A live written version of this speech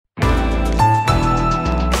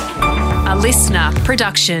listener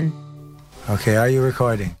production. Okay, are you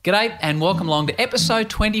recording? G'day and welcome along to episode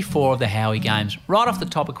 24 of the Howie Games. Right off the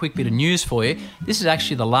top, a quick bit of news for you. This is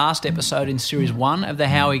actually the last episode in Series 1 of the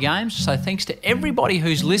Howie Games, so thanks to everybody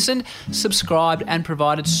who's listened, subscribed and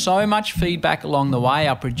provided so much feedback along the way.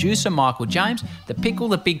 Our producer, Michael James, the Pickle,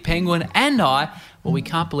 the Big Penguin and I, well, we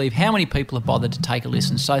can't believe how many people have bothered to take a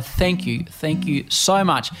listen. So thank you so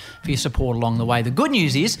much for your support along the way. The good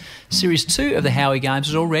news is Series 2 of the Howie Games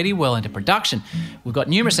is already well into production. We've got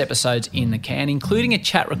numerous episodes in the can, including a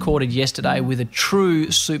chat recorded yesterday with a true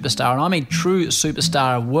superstar, and I mean true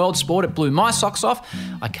superstar of world sport. It blew my socks off.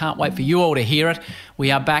 I can't wait for you all to hear it.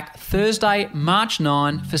 We are back Thursday, March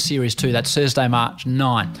 9 for Series 2. That's Thursday, March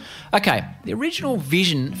 9. Okay, the original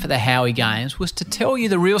vision for the Howie Games was to tell you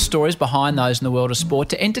the real stories behind those in the world of sport,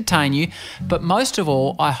 to entertain you, but most of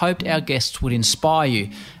all, I hoped our guests would inspire you.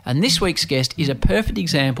 And this week's guest is a perfect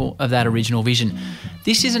example of that original vision.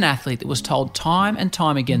 This is an athlete that was told time and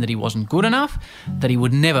time again that he wasn't good enough, that he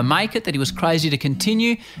would never make it, that he was crazy to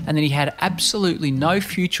continue, and that he had absolutely no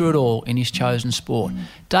future at all in his chosen sport.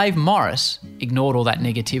 Dave Morris ignored all that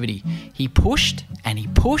negativity. He pushed and he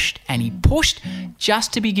pushed and he pushed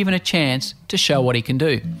just to be given a chance to show what he can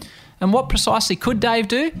do. And what precisely could Dave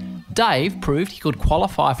do? Dave proved he could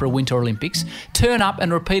qualify for a Winter Olympics, turn up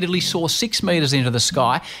and repeatedly soar 6 metres into the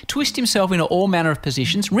sky, twist himself into all manner of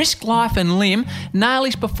positions, risk life and limb, nail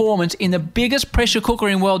his performance in the biggest pressure cooker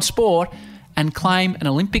in world sport, and claim an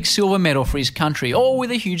Olympic silver medal for his country, all with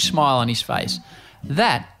a huge smile on his face.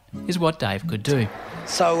 That is what Dave could do.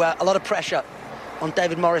 So a lot of pressure on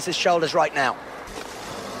David Morris's shoulders right now.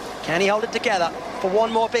 Can he hold it together for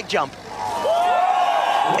one more big jump?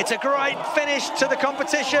 It's a great finish to the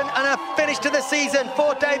competition and a finish to the season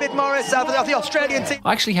for David Morris of the Australian team.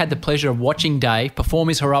 I actually had the pleasure of watching Dave perform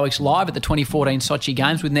his heroics live at the 2014 Sochi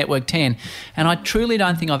Games with Network 10, and I truly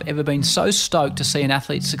don't think I've ever been so stoked to see an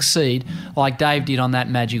athlete succeed like Dave did on that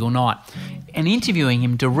magical night. And interviewing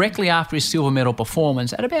him directly after his silver medal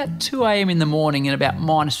performance at about 2 a.m. in the morning in about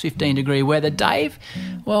minus 15 degree weather, Dave,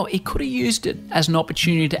 well, he could have used it as an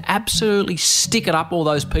opportunity to absolutely stick it up all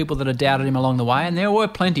those people that had doubted him along the way, and there were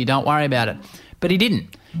plenty, don't worry about it. But he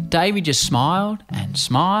didn't. Davey just smiled and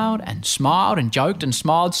smiled and smiled and joked and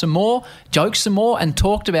smiled some more, joked some more, and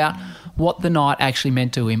talked about what the night actually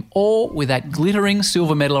meant to him, all with that glittering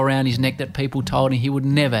silver medal around his neck that people told him he would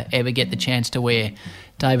never, ever get the chance to wear.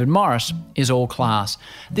 David Morris is all class.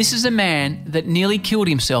 This is a man that nearly killed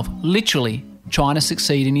himself, literally, trying to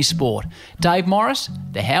succeed in his sport. Dave Morris,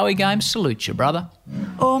 the Howie Games salute you, brother.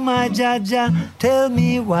 Oh my Jaja, tell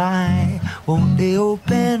me why won't they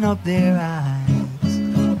open up their eyes?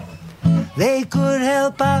 They could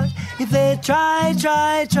help out if they try.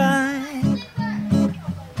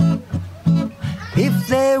 If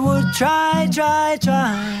they would try.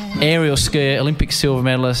 Aerial skier, Olympic silver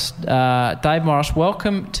medalist, Dave Morris,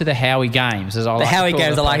 welcome to the Howie Games, as I like to call The Howie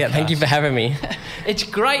Games, I like it. Thank you for having me. It's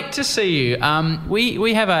great to see you.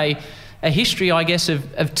 We have a history, I guess, of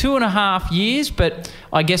 2.5 years, but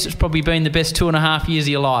I guess it's probably been the best 2.5 years of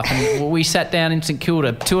your life. And we sat down in St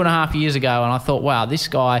Kilda 2.5 years ago, and I thought, wow, this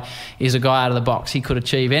guy is a guy out of the box. He could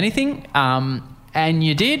achieve anything, and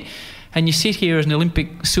you did. And you sit here as an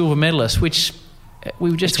Olympic silver medalist, which...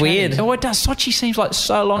 we were just weird. Oh, it does. Sochi seems like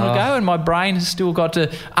so long ago, and my brain has still got to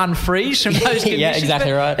unfreeze from those conditions. Yeah,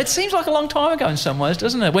 exactly right. It seems like a long time ago in some ways,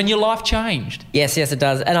 doesn't it? When your life changed. Yes, it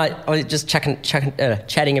does. And I was just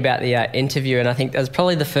chatting about the interview, and I think that was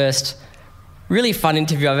probably the first really fun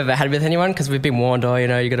interview I've ever had with anyone, because we've been warned,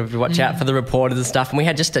 you got to watch out for the reporters and stuff. And we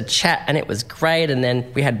had just a chat, and it was great. And then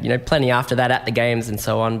we had, plenty after that at the games and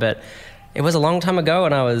so on. But it was a long time ago,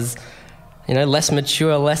 and I was... less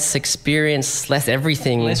mature, less experienced, less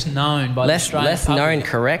everything. Less known by the Australian public. Less known,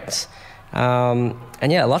 correct.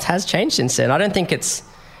 And a lot has changed since then. I don't think it's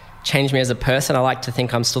changed me as a person. I like to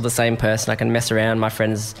think I'm still the same person. I can mess around. My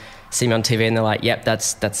friends see me on TV and they're like, yep,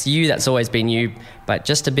 that's you. That's always been you. But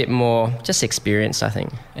just a bit more, just experienced, I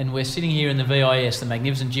think. And we're sitting here in the VIS, the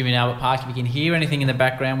magnificent gym in Albert Park. If you can hear anything in the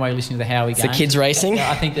background while you're listening to the Howie Games. The kids racing.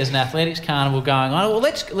 I think there's an athletics carnival going on. Well,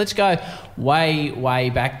 let's go way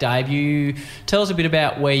back, Dave. You tell us a bit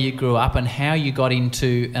about where you grew up and how you got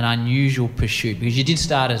into an unusual pursuit, because you did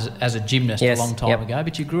start as a gymnast a long time ago,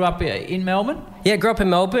 but you grew up in Melbourne? Yeah, grew up in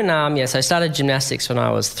Melbourne. So I started gymnastics when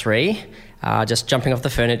I was 3. Just jumping off the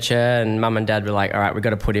furniture, and mum and dad were like, all right, we've got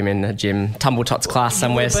to put him in a gym, tumble tots class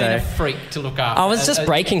somewhere. You would have been a freak to look after. I was just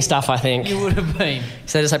breaking stuff, I think. You would have been.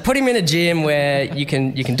 So just like put him in a gym where you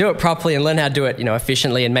can do it properly and learn how to do it,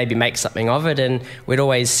 efficiently, and maybe make something of it. And we'd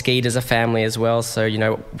always skied as a family as well. So,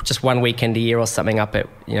 just one weekend a year or something up at,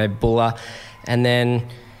 Bulla. And then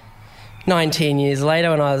 19 years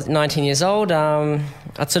later, when I was 19 years old, I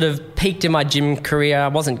sort of peaked in my gym career. I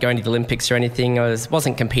wasn't going to the Olympics or anything. I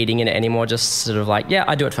wasn't competing in it anymore, just sort of like, yeah,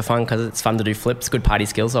 I do it for fun because it's fun to do flips. Good party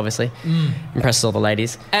skills, obviously. Impresses all the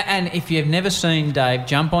ladies. And if you've never seen Dave,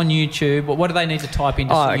 jump on YouTube. What do they need to type in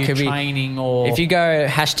to see you training? Or if you go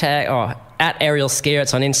hashtag at Aerial Skier,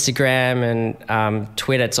 it's on Instagram and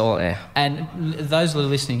Twitter, it's all there. And those that are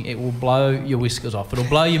listening, it will blow your whiskers off. It'll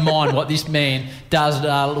blow your mind what this man does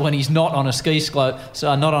when he's not on a ski scope.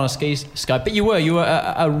 But you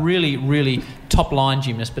were a really, really top line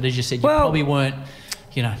gymnast. But as you said, you probably weren't.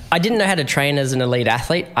 I didn't know how to train as an elite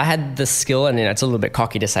athlete. I had the skill, and it's a little bit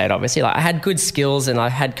cocky to say it, obviously. Like, I had good skills, and I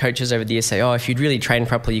had coaches over the years say, if you'd really trained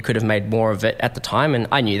properly, you could have made more of it at the time. And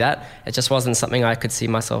I knew that. It just wasn't something I could see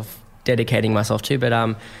myself dedicating myself to.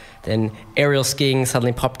 But then aerial skiing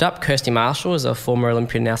suddenly popped up. Kirsty Marshall is a former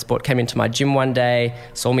Olympian in our sport, came into my gym one day,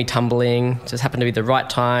 saw me tumbling, just happened to be the right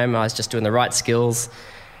time. I was just doing the right skills.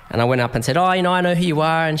 And I went up and said, I know who you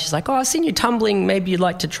are. And she's like, I've seen you tumbling. Maybe you'd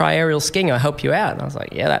like to try aerial skiing. I'll help you out. And I was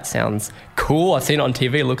like, yeah, that sounds cool. I've seen it on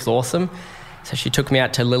TV. It looks awesome. So she took me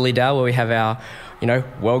out to Lilydale, where we have our,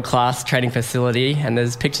 world-class training facility. And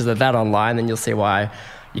there's pictures of that online, and you'll see why.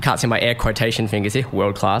 You can't see my air quotation fingers here.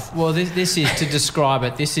 World-class. Well, this is, to describe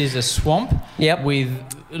it, this is a swamp with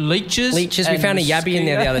leeches. We found a yabby in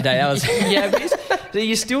there the other day. That was yabbies. So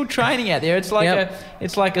you're still training out there. It's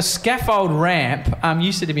like a scaffold ramp.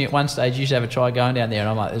 You said to me at one stage you should have a try going down there, and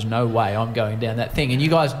I'm like, there's no way I'm going down that thing. And you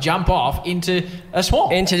guys jump off into a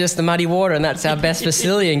swamp. Into just the muddy water, and that's our best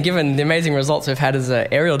facility. And given the amazing results we've had as an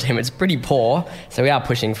aerial team, it's pretty poor. So we are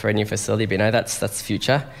pushing for a new facility, but that's the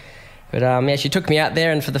future. But she took me out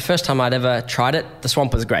there, and for the first time I'd ever tried it, the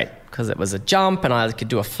swamp was great because it was a jump and I could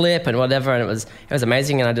do a flip and whatever, and it was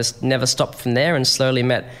amazing. And I just never stopped from there, and slowly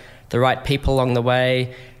met the right people along the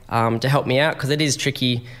way to help me out, because it is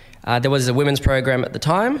tricky. There was a women's program at the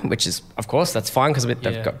time, which is, of course, that's fine because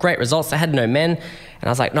they've got great results. They had no men, and I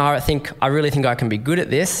was like, no, I really think I can be good at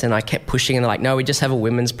this. And I kept pushing, and they're like, no, we just have a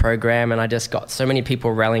women's program. And I just got so many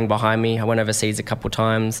people rallying behind me. I went overseas a couple of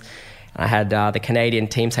times. I had the Canadian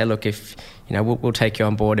team say, look, if we'll take you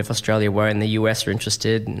on board if Australia were and the US are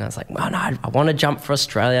interested. And I was like, well, no, I want to jump for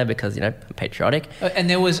Australia because I'm patriotic. And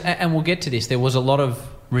there was, and we'll get to this, there was a lot of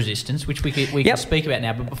resistance, which we can speak about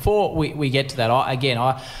now. But before we get to that,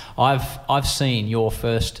 I've seen your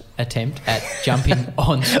first attempt at jumping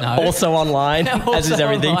on snow. Also online, as is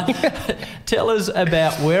everything. Tell us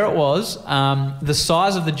about where it was, the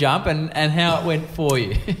size of the jump, and how it went for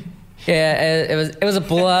you. Yeah, it was a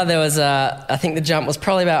blur. There was I think the jump was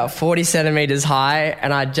probably about 40 centimetres high,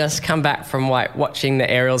 and I'd just come back from watching the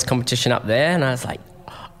aerials competition up there, and I was like,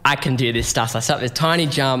 I can do this stuff. So I set up this tiny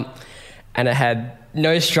jump, and it had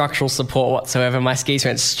no structural support whatsoever. My skis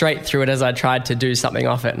went straight through it as I tried to do something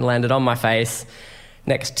off it and landed on my face.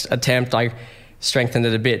 Next attempt, I strengthened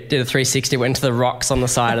it a bit, did a 360, went into the rocks on the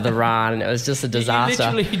side of the run, and it was just a disaster.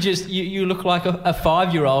 You literally you look like a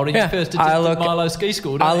 5-year-old in your first attempt at Milo Ski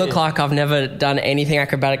School, don't you? I look like I've never done anything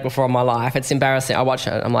acrobatic before in my life. It's embarrassing. I watch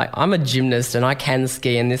it, I'm like, I'm a gymnast and I can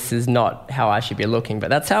ski, and this is not how I should be looking. But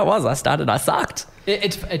that's how it was. I sucked.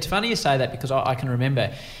 It's funny you say that, because I can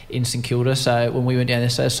remember in St Kilda, so when we went down there,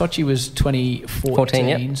 so Sochi was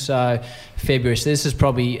 2014, so February. So this is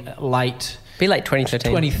probably late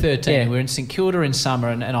 2013. Yeah. We were in St Kilda in summer,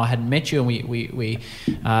 and I hadn't met you, and we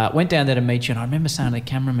went down there to meet you, and I remember saying to the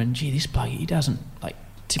cameraman, gee, this bloke, he doesn't,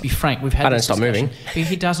 to be frank, we've had this discussion. I don't stop moving.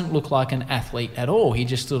 He doesn't look like an athlete at all. He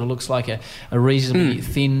just sort of looks like a reasonably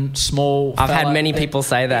thin, small I've had many people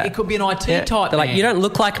say that. It could be an IT type. They're like, you don't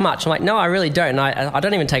look like much. I'm like, no, I really don't. And I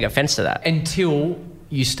don't even take offence to that. Until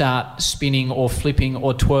you start spinning or flipping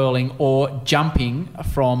or twirling or jumping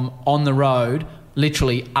from on the road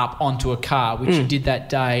literally up onto a car, which you did that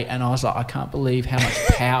day, and I was like, I can't believe how much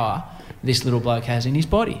power this little bloke has in his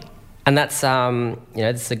body. And that's,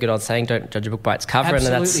 this is a good old saying, don't judge a book by its cover.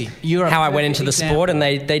 Absolutely. And that's how I went into the sport, and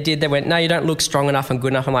they went, no, you don't look strong enough and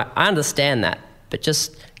good enough. I'm like, I understand that, but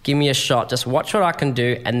just give me a shot, just watch what I can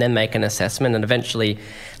do, and then make an assessment. And eventually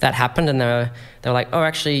that happened, and they were like, oh,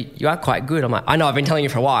 actually, you are quite good. I'm like, I know, I've been telling you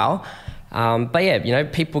for a while. But yeah,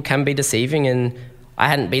 people can be deceiving, and I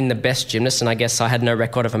hadn't been the best gymnast, and I guess I had no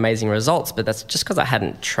record of amazing results, but that's just because I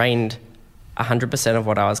hadn't trained 100% of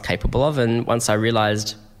what I was capable of. And once I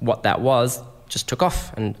realised what that was, just took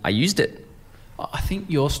off, and I used it. I think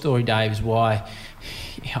your story, Dave, is why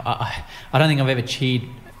I don't think I've ever cheered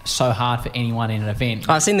so hard for anyone in an event.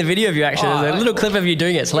 I've seen the video of you, actually. There's a little clip of you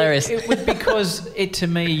doing it. It's hilarious. Because to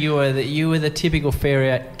me, you were the typical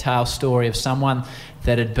fairy tale story of someone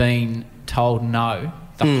that had been told no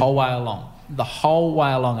the whole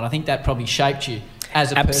way along. And I think that probably shaped you.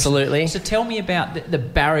 as a Absolutely. person. So tell me about the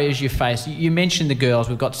barriers you face. You mentioned the girls.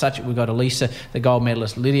 We've got Elisa, the gold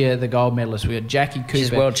medalist, Lydia, the gold medalist. We've got Jackie Cooper.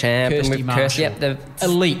 She's world champ. Kirsty and with Marshall. Kirsty, yep,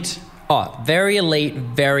 elite. Oh, very elite,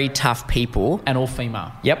 very tough people. And all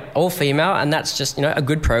female. Yep, all female. And that's just, a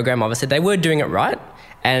good program, obviously. They were doing it right.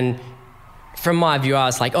 And from my view, I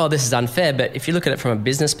was like, oh, this is unfair. But if you look at it from a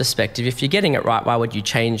business perspective, if you're getting it right, why would you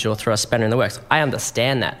change or throw a spanner in the works? I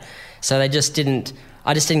understand that. So I just didn't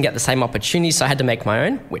get the same opportunity, so I had to make my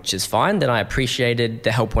own, which is fine. Then I appreciated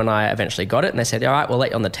the help when I eventually got it, and they said, all right, we'll let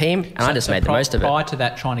you on the team, and I just made the most of it. Prior to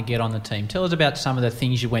that, trying to get on the team, tell us about some of the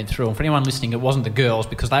things you went through. And for anyone listening, it wasn't the girls,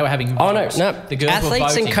 because they were having votes. Oh, no. The girls Athletes were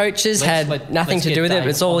voting. and coaches had nothing to do with it.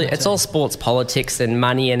 It's all sports politics and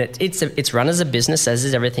money, and it's run as a business, as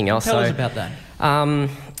is everything else. Tell us about that.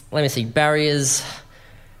 Let me see, barriers.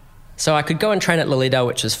 So I could go and train at Lolita,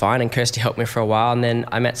 which was fine, and Kirsty helped me for a while, and then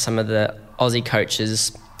I met some of the Aussie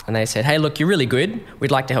coaches, and they said, hey, look, you're really good. We'd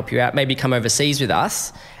like to help you out. Maybe come overseas with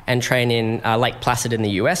us and train in Lake Placid in the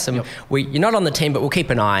US. And you're not on the team, but we'll keep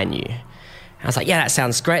an eye on you. And I was like, yeah, that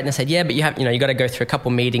sounds great. And they said, yeah, but you got to go through a couple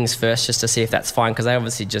meetings first just to see if that's fine, because they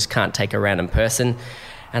obviously just can't take a random person.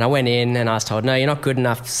 And I went in and I was told, no, you're not good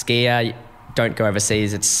enough skier. Don't go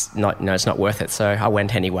overseas. It's not worth it. So I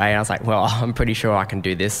went anyway. And I was like, well, I'm pretty sure I can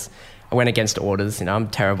do this. I went against orders. I'm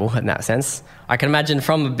terrible in that sense. I can imagine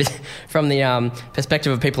from the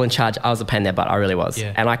perspective of people in charge, I was a pain in their butt. I really was.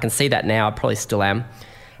 Yeah. And I can see that now. I probably still am.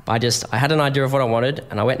 But I had an idea of what I wanted,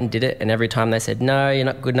 and I went and did it. And every time they said, no, you're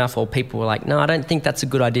not good enough, or people were like, no, I don't think that's a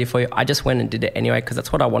good idea for you, I just went and did it anyway, because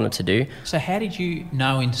that's what I wanted to do. So how did you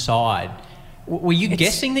know inside? Were you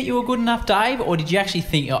guessing that you were good enough, Dave, or did you actually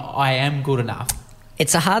think, I am good enough?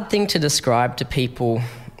 It's a hard thing to describe to people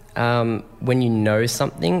when you know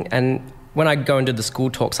something. And when I go and do the school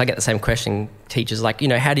talks, I get the same question. Teachers like,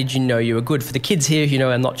 how did you know you were good? For the kids here,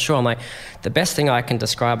 I'm not sure. I'm like, the best thing I can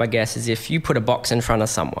describe, I guess, is if you put a box in front of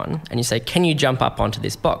someone and you say, can you jump up onto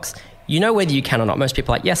this box? You know whether you can or not. Most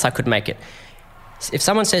people are like, yes, I could make it. If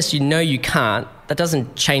someone says you can't, that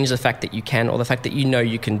doesn't change the fact that you can, or the fact that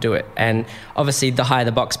you can do it. And obviously the higher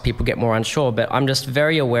the box, people get more unsure, but I'm just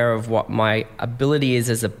very aware of what my ability is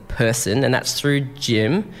as a person, and that's through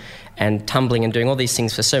gym and tumbling and doing all these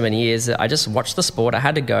things for so many years. I just watched the sport, I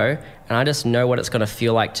had to go, and I just know what it's going to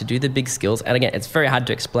feel like to do the big skills. And again, it's very hard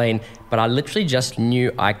to explain, but I literally just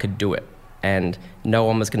knew I could do it. And no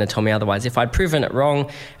one was going to tell me otherwise. If I'd proven it wrong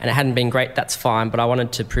and it hadn't been great, that's fine, but I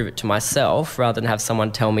wanted to prove it to myself rather than have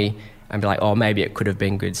someone tell me and be like, oh, maybe it could have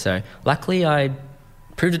been good. So luckily I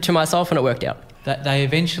proved it to myself and it worked out. They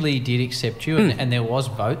eventually did accept you, and there was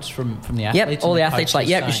votes from the athletes. Yep, all the athletes like,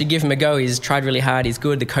 you should give him a go. He's tried really hard. He's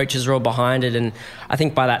good. The coaches are all behind it. And I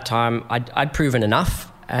think by that time I'd proven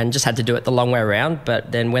enough and just had to do it the long way around.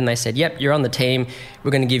 But then when they said, yep, you're on the team,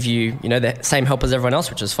 we're going to give you, the same help as everyone else,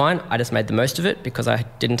 which was fine. I just made the most of it because I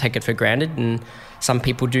didn't take it for granted. And some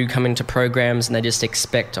people do come into programs and they just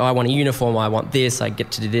expect, I want a uniform, I want this, I get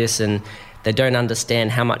to do this. And they don't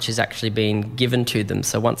understand how much is actually being given to them.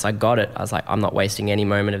 So once I got it, I was like, I'm not wasting any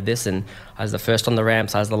moment of this. And I was the first on the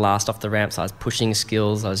ramps, I was the last off the ramps, I was pushing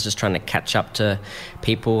skills, I was just trying to catch up to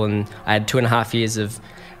people. And I had 2.5 years of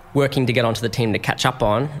working to get onto the team to catch up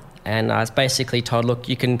on. And I was basically told, look,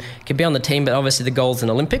 you can be on the team, but obviously the goal's in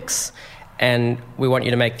Olympics, and we want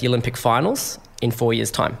you to make the Olympic finals in 4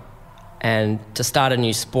 years' time. And to start a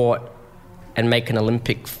new sport and make an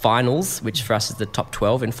Olympic finals, which for us is the top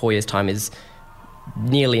 12 in 4 years' time, is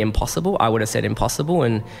nearly impossible. I would have said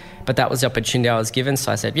impossible, but that was the opportunity I was given.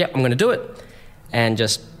 So I said, I'm going to do it, and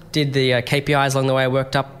just did the KPIs along the way. I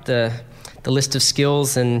worked up the list of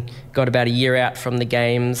skills and got about a year out from the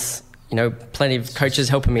games. Plenty of coaches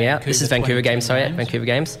helping me out. This is Vancouver Games, Vancouver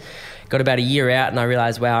Games. Got about a year out and I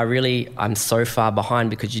realised, wow, I'm so far behind,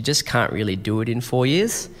 because you just can't really do it in 4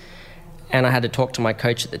 years. And I had to talk to my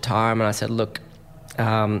coach at the time, and I said, look,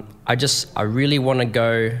 I really want to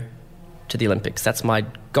go to the Olympics. That's my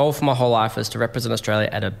goal for my whole life, was to represent Australia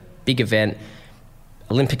at a big event.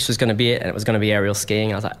 Olympics was going to be it, and it was going to be aerial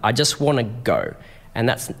skiing. I was like, I just want to go. And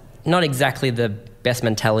that's not exactly the best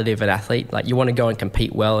mentality of an athlete. Like, you want to go and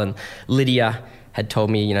compete well. And Lydia had told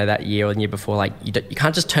me, that year or the year before, like, you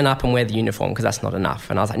can't just turn up and wear the uniform, because that's not enough.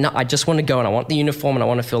 And I was like, no, I just want to go, and I want the uniform, and I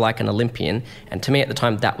want to feel like an Olympian. And to me at the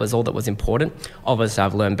time, that was all that was important. Obviously,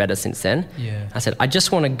 I've learned better since then. Yeah. I said, I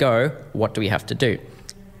just want to go. What do we have to do?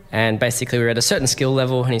 And basically, we were at a certain skill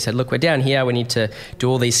level, and he said, look, we're down here. We need to do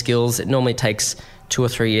all these skills. It normally takes 2 or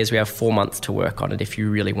 3 years. We have 4 months to work on it if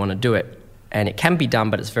you really want to do it. And it can be done,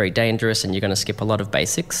 but it's very dangerous, and you're going to skip a lot of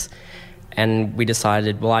basics. And I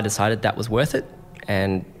decided that was worth it.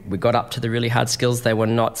 And we got up to the really hard skills. They were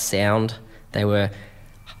not sound. They were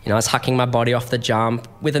I was hucking my body off the jump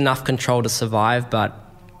with enough control to survive, but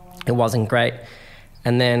it wasn't great.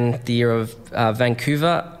 And then the year of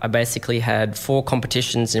Vancouver, I basically had 4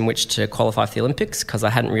 competitions in which to qualify for the Olympics because I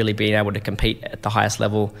hadn't really been able to compete at the highest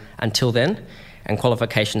level until then. And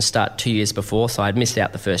qualifications start 2 years before, so I'd missed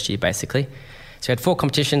out the first year basically. So I had 4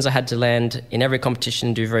 competitions. I had to land in every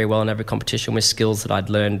competition, do very well in every competition with skills that I'd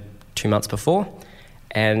learned 2 months before,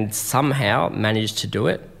 and somehow managed to do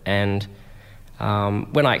it. And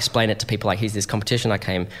when I explain it to people, like, here's this competition,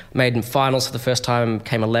 I made in finals for the first time,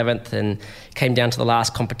 came 11th, and came down to the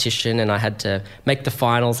last competition, and I had to make the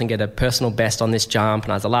finals and get a personal best on this jump,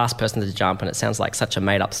 and I was the last person to jump, and it sounds like such a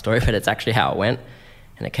made-up story, but it's actually how it went.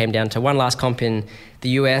 And it came down to one last comp in the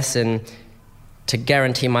US, and to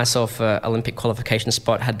guarantee myself an Olympic qualification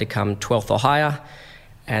spot had to come 12th or higher,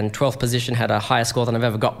 and 12th position had a higher score than I've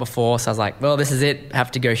ever got before, so I was like, well, this is it, have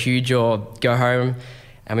to go huge or go home.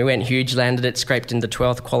 And we went huge, landed it, scraped into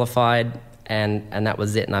 12th, qualified, and that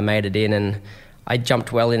was it, and I made it in. And I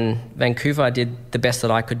jumped well in Vancouver. I did the best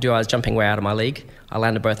that I could do. I was jumping way out of my league. I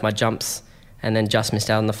landed both my jumps and then just missed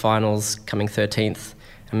out in the finals, coming 13th.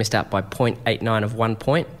 I missed out by 0.89 of 1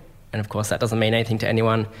 point. And of course, that doesn't mean anything to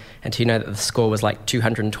anyone until you know that the score was like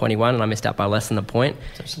 221 and I missed out by less than a point.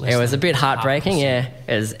 It was a bit heartbreaking, yeah.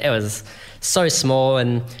 It was so small.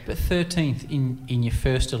 But 13th in your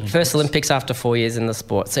first Olympics. First Olympics after 4 years in the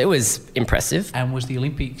sport. So it was impressive. And was the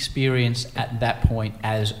Olympic experience at that point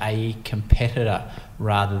as a competitor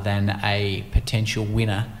rather than a potential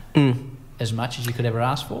winner as much as you could ever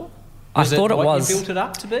ask for? I thought it was. What you built it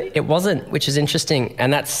up to be? It wasn't, which is interesting.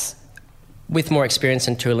 And that's with more experience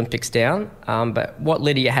and 2 Olympics down. But what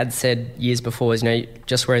Lydia had said years before was,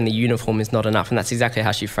 just wearing the uniform is not enough. And that's exactly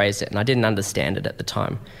how she phrased it. And I didn't understand it at the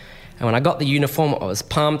time. And when I got the uniform, I was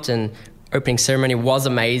pumped, and opening ceremony was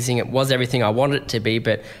amazing. It was everything I wanted it to be.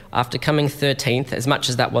 But after coming 13th, as much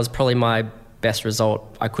as that was probably my best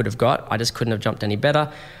result I could have got, I just couldn't have jumped any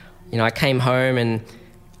better. I came home and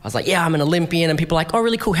I was like, yeah, I'm an Olympian. And people are like, oh,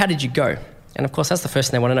 really cool. How did you go? And of course, that's the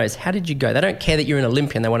first thing they want to know is, how did you go? They don't care that you're an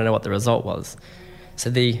Olympian. They want to know what the result was.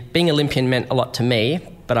 So being Olympian meant a lot to me,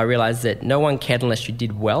 but I realised that no one cared unless you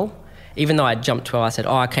did well. Even though I jumped 12, I said,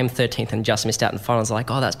 I came 13th and just missed out in the finals.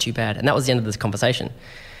 Like, oh, that's too bad. And that was the end of this conversation.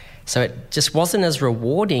 So it just wasn't as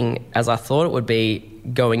rewarding as I thought it would be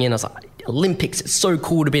going in. I was like, Olympics, it's so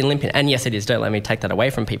cool to be an Olympian. And yes, it is. Don't let me take that away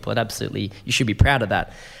from people. You should be proud of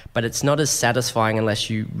that. But it's not as satisfying unless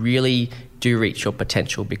you really do reach your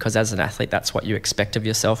potential, because as an athlete, that's what you expect of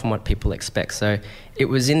yourself and what people expect. So it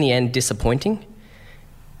was in the end disappointing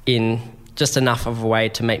in just enough of a way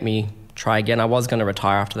to make me try again. I was going to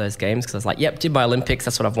retire after those games because I was like, yep, did my Olympics,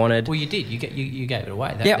 that's what I've wanted. Well, you did. You gave it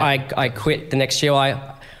away. I quit the next year.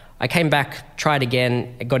 I came back, tried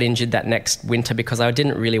again, got injured that next winter because I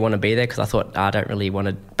didn't really want to be there because I thought, I don't really want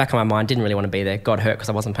to, back in my mind, didn't really want to be there. Got hurt because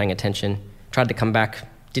I wasn't paying attention. Tried to come back,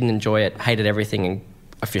 didn't enjoy it, hated everything, and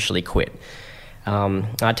officially quit.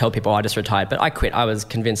 I tell people I just retired, but I quit. I was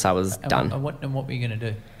convinced I was done. And what were you going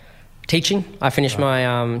to do? Teaching. I finished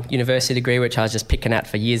my university degree, which I was just picking at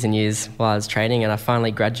for years and years while I was training, and I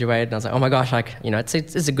finally graduated. And I was like, oh my gosh,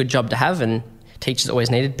 it's a good job to have, and teachers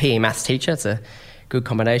always needed. PE maths teacher, it's a good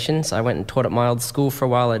combination. So I went and taught at my old school for a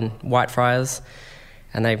while in Whitefriars,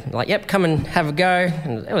 and they were like, yep, come and have a go.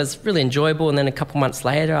 And it was really enjoyable. And then a couple months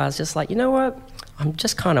later, I was just like, you know what? I'm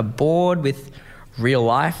just kind of bored with real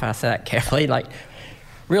life. I say that carefully. Like,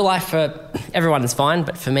 real life for everyone is fine,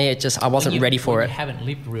 but for me, I wasn't ready for it. You haven't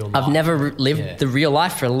lived real life. I've never lived the real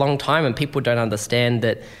life for a long time, and people don't understand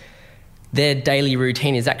that their daily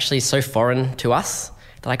routine is actually so foreign to us.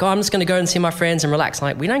 They're like, oh, I'm just going to go and see my friends and relax.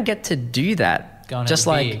 Like, we don't get to do that. Just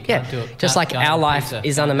like our life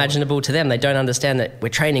is unimaginable to them. They don't understand that we're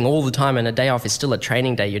training all the time, and a day off is still a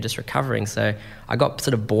training day. You're just recovering. So I got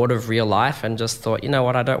sort of bored of real life and just thought, you know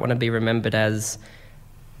what, I don't want to be remembered as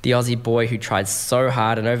the Aussie boy who tried so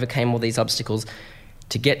hard and overcame all these obstacles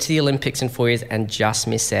to get to the Olympics in 4 years and just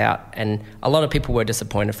miss out. And a lot of people were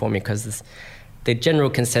disappointed for me because the general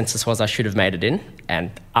consensus was I should have made it in,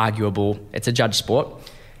 and arguable, it's a judge sport.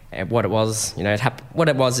 And what it was, what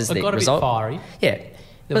it was is the result. It got a bit fiery. Yeah.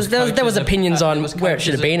 There was opinions on where it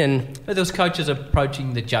should have been. But there was coaches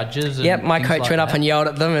approaching the judges. Yep, my coach went up and yelled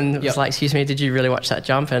at them and was like, excuse me, did you really watch that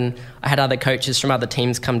jump? And I had other coaches from other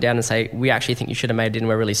teams come down and say, we actually think you should have made it in,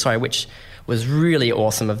 we're really sorry, which was really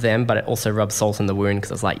awesome of them, but it also rubbed salt in the wound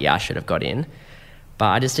because I was like, yeah, I should have got in. But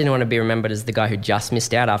I just didn't want to be remembered as the guy who just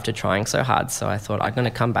missed out after trying so hard, so I thought I'm going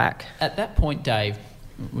to come back. At that point, Dave,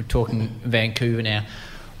 we're talking Vancouver now,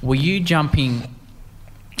 were you jumping...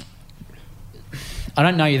 I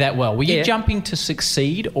don't know you that well. Were you jumping to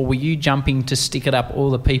succeed, or were you jumping to stick it up all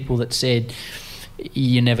the people that said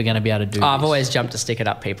you're never going to be able to do this. I've always jumped to stick it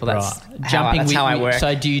up people. That's, right. that's how I work.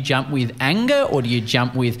 So do you jump with anger, or do you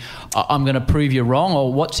jump with, I'm going to prove you wrong,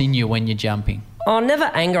 or what's in you when you're jumping? Oh, never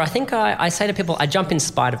anger. I think I say to people, I jump in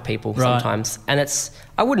spite of people sometimes. And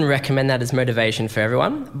I wouldn't recommend that as motivation for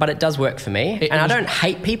everyone, but it does work for me. I don't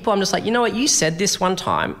hate people. I'm just like, you know what, you said this one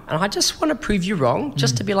time, and I just want to prove you wrong,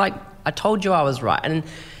 just to be like, I told you I was right. And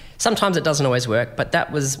sometimes it doesn't always work, but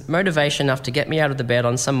that was motivation enough to get me out of the bed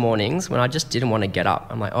on some mornings when I just didn't want to get up.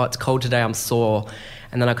 I'm like, oh, it's cold today, I'm sore.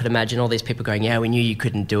 And then I could imagine all these people going, yeah, we knew you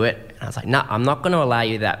couldn't do it. And I was like, nah, I'm not going to allow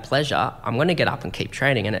you that pleasure. I'm going to get up and keep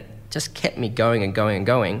training. And it just kept me going and going and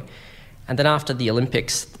going. And then after the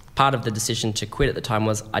Olympics, part of the decision to quit at the time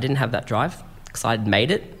was I didn't have that drive because I'd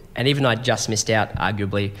made it. And even though I just missed out,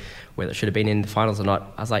 arguably, whether it should have been in the finals or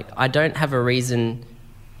not, I was like, I don't have a reason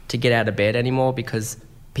to get out of bed anymore because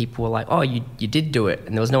people were like, oh, you did do it.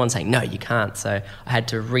 And there was no one saying, no, you can't. So I had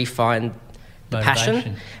to refine the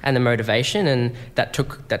passion and the motivation. And that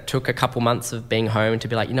took a couple months of being home to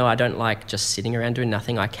be like, you know, I don't like just sitting around doing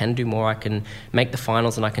nothing. I can do more. I can make the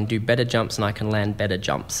finals and I can do better jumps and I can land better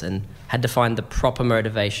jumps. And had to find the proper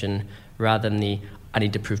motivation rather than the I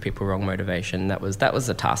need to prove people wrong motivation. That was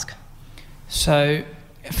the task. So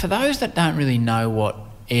for those that don't really know what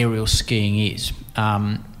aerial skiing is,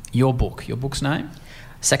 your book's name?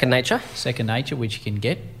 Second Nature, which you can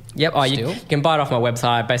get. Yep. Oh, you can buy it off my website.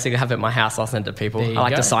 I basically have it at my house. I'll send it to people. I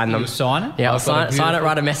like to sign them. You sign it? Yeah, I'll sign it,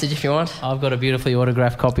 write a message if you want. I've got a beautifully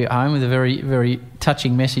autographed copy at home with a very, very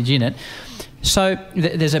touching message in it. So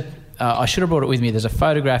there's I should have brought it with me. There's a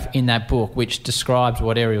photograph in that book which describes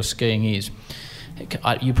what aerial skiing is.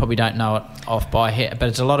 You probably don't know it off by head, but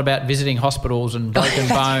it's a lot about visiting hospitals and broken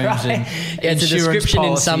bones and it's a description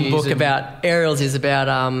in some book and about aerials is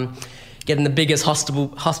about getting the biggest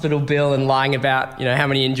hospital bill and lying about, you know, how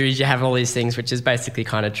many injuries you have and all these things, which is basically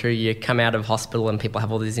kind of true. You come out of hospital and people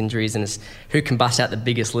have all these injuries and it's who can bust out the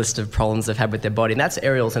biggest list of problems they've had with their body. And that's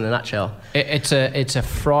aerials in a nutshell. It's a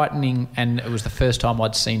frightening, and it was the first time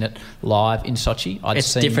I'd seen it live in Sochi.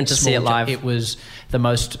 It's different to see it live. It was the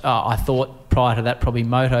most, I thought prior to that, probably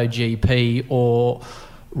MotoGP or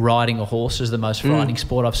riding a horse is the most frightening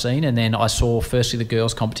sport I've seen. And then I saw firstly the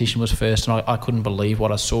girls' competition was first, and I couldn't believe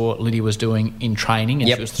what I saw Lydia was doing in training, and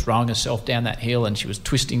she was throwing herself down that hill and she was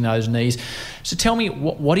twisting those knees. So tell me,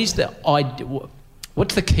 what is the idea?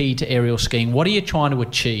 What's the key to aerial skiing? What are you trying to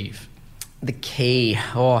achieve? The key?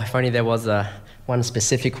 Oh, if only there was one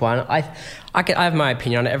specific one. I have my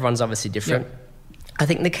opinion on it. Everyone's obviously different. Yep. I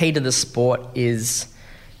think the key to the sport is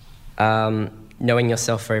knowing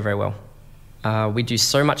yourself very, very well. We do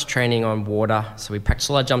so much training on water, so we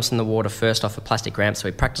practice all our jumps in the water first off a plastic ramp, so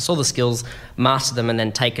we practice all the skills, master them, and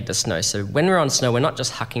then take it to snow. So when we're on snow, we're not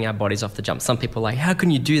just hucking our bodies off the jump. Some people are like, how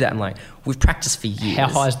can you do that? I'm like, we've practiced for years. How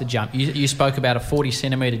high is the jump? You spoke about a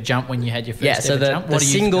 40-centimetre jump when you had your first ever jump. The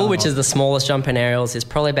single, which is the smallest jump in aerials, is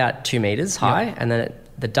probably about 2 metres high, and then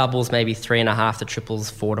the doubles maybe 3.5, the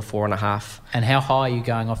triples 4 to 4.5. And how high are you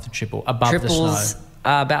going off the triple, above the snow?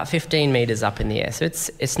 About 15 metres up in the air, so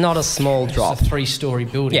it's not a small drop. It's a 3-storey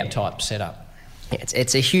building type setup.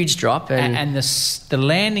 It's a huge drop, and the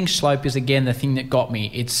landing slope is again the thing that got me.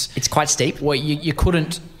 It's quite steep. Well, you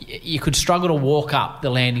could struggle to walk up the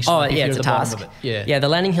landing slope. It's a task. Yeah, the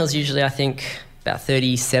landing hill's usually I think about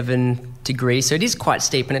 37 degrees, so it is quite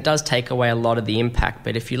steep, and it does take away a lot of the impact.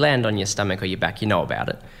 But if you land on your stomach or your back, you know about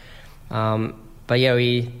it. But yeah,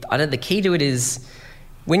 the key to it is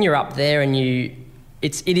when you're up there and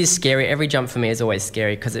it is scary. Every jump for me is always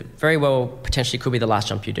scary because it very well potentially could be the last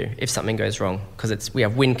jump you do if something goes wrong, because we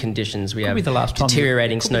have wind conditions, we have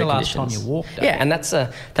deteriorating snow conditions. Could be the last time you walk. Yeah, and that's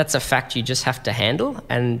a fact you just have to handle,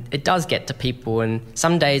 and it does get to people. And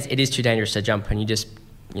some days it is too dangerous to jump, and you just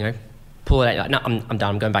pull it out. You're like, no, I'm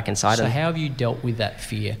done. I'm going back inside. So how have you dealt with that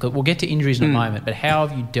fear? We'll get to injuries in a moment, but how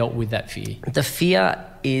have you dealt with that fear? The fear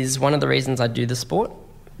is one of the reasons I do the sport,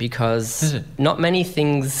 because not many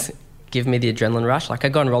things give me the adrenaline rush. Like I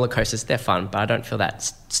go on roller coasters, they're fun, but I don't feel that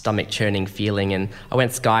stomach churning feeling. And I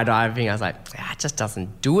went skydiving, I was like, it just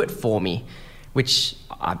doesn't do it for me, which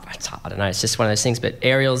I don't know, it's just one of those things. But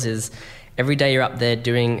aerials is every day you're up there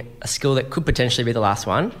doing a skill that could potentially be the last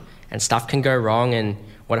one, and stuff can go wrong. And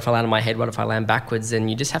what if I land on my head? What if I land backwards? And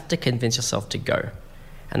you just have to convince yourself to go.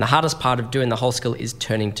 And the hardest part of doing the whole skill is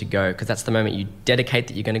turning to go, because that's the moment you dedicate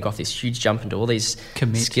that you're going to go off this huge jump and do all these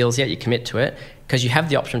skills. Yeah, you commit to it, because you have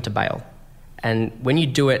the option to bail. And when you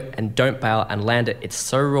do it and don't bail and land it, it's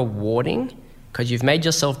so rewarding, because you've made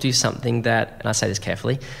yourself do something that, and I say this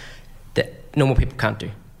carefully, that normal people can't do.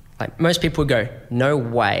 Like most people would go, no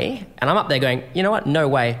way. And I'm up there going, you know what, no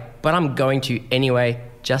way, but I'm going to anyway,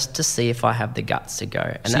 just to see if I have the guts to go.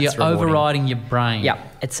 And so that's you're rewarding. overriding your brain. Yeah,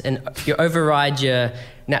 you override your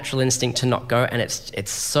natural instinct to not go, and it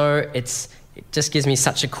just gives me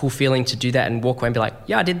such a cool feeling to do that and walk away and be like,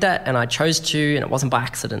 yeah, I did that and I chose to, and it wasn't by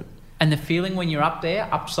accident. And the feeling when you're up there,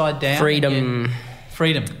 upside down. Freedom.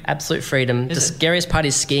 Absolute freedom. The scariest part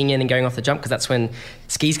is skiing in and going off the jump, because that's when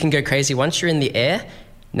skis can go crazy. Once you're in the air,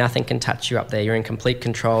 nothing can touch you up there. You're in complete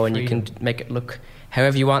control and you can make it look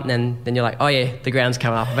however you want, and then you're like, oh yeah, the ground's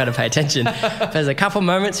coming up, I better pay attention. There's a couple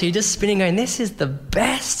moments where you're just spinning going, this is the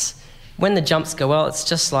best. When the jumps go well, it's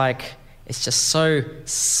just so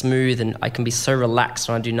smooth, and I can be so relaxed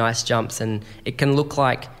when I do nice jumps, and it can look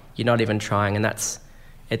like you're not even trying, and it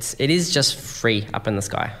is just free up in the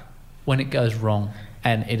sky. When it goes wrong,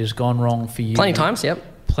 and it has gone wrong for you. Plenty of times, yep.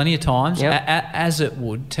 Plenty of times, yep. As it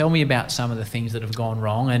would. Tell me about some of the things that have gone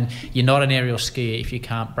wrong, and you're not an aerial skier if you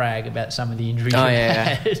can't brag about some of the injuries you've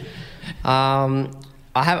had.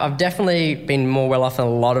 I've definitely been more well off than a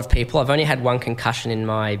lot of people. I've only had one concussion in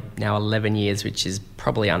my now 11 years, which is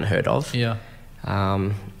probably unheard of. Yeah.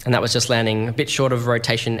 And that was just landing a bit short of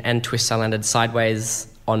rotation and twist. I landed sideways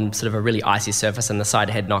on sort of a really icy surface, and the side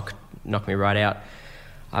head knocked me right out.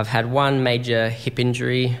 I've had one major hip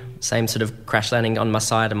injury, same sort of crash landing on my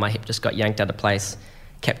side, and my hip just got yanked out of place.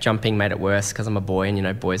 Kept jumping, made it worse because I'm a boy,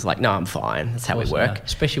 and boys are like, no, I'm fine. That's how we work.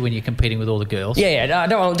 Especially when you're competing with all the girls. Yeah, I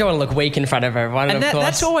don't want to look weak in front of everyone. And of course.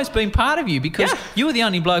 that's always been part of you, because you were the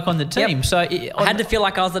only bloke on the team. Yep. So I had to feel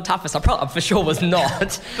like I was the toughest. I for sure was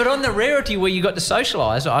not. But on the rarity where you got to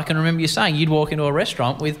socialise, I can remember you saying you'd walk into a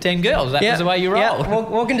restaurant with 10 girls. That was the way you rolled. Yeah,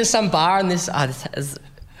 walk into some bar, and this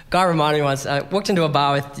guy reminded me once, I walked into a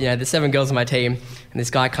bar with the 7 girls on my team, and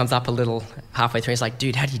this guy comes up a little halfway through. He's like,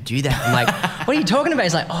 dude, how do you do that? I'm like, what are you talking about?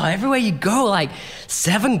 He's like, oh, everywhere you go, like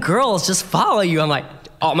 7 girls just follow you. I'm like,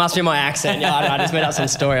 oh, it must be my accent. Yeah, I just made up some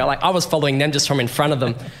story. I was following them just from in front of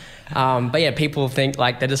them. But yeah, people think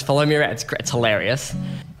like they just follow me around. It's hilarious.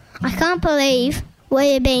 I can't believe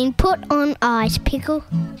we're being put on ice, Pickle.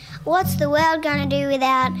 What's the world going to do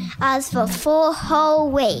without us for 4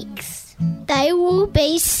 whole weeks? They will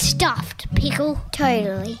be stuffed, Pickle.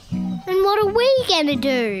 Totally. And what are we going to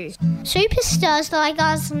do? Superstars like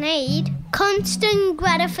us need constant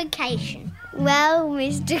gratification. Well,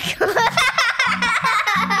 Mr.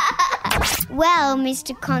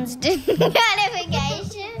 Constant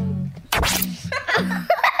Gratification.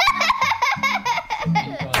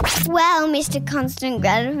 Well, Mr. Constant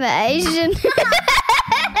Gratification.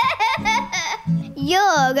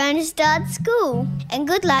 You're going to start school. And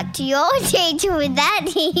good luck to your teacher with that,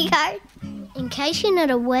 ego. In case you're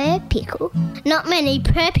not aware, Pickle, not many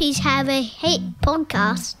preppies have a hit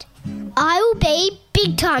podcast. I will be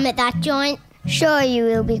big time at that joint. Sure you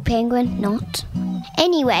will be, Penguin. Not.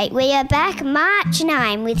 Anyway, we are back March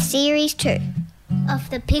 9 with Series 2 of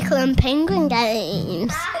the Pickle and Penguin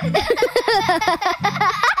Games.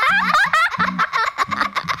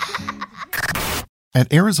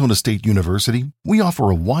 At Arizona State University, we offer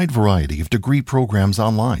a wide variety of degree programs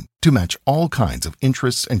online to match all kinds of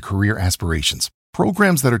interests and career aspirations.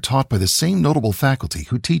 Programs that are taught by the same notable faculty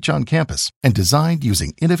who teach on campus and designed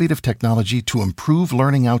using innovative technology to improve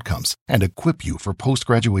learning outcomes and equip you for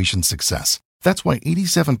post-graduation success. That's why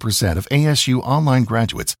 87% of ASU online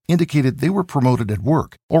graduates indicated they were promoted at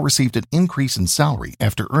work or received an increase in salary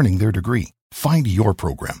after earning their degree. Find your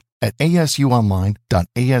program at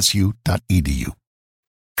asuonline.asu.edu.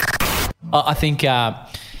 I think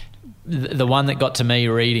the one that got to me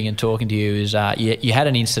reading and talking to you is you had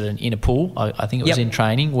an incident in a pool. I think it was in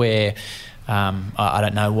training where I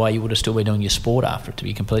don't know why you would have still been doing your sport after it, to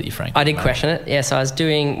be completely frank. I did question it. Yeah, so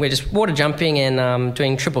we're just water jumping and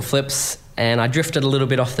doing triple flips, and I drifted a little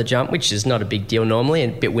bit off the jump, which is not a big deal normally, a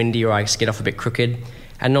bit windy or I get off a bit crooked.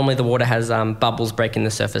 And normally the water has bubbles breaking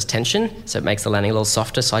the surface tension, so it makes the landing a little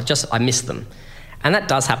softer, so I missed them. And that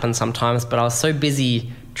does happen sometimes, but I was so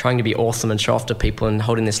busy trying to be awesome and show off to people and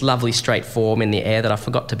holding this lovely straight form in the air that I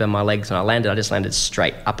forgot to bend my legs when I landed. I just landed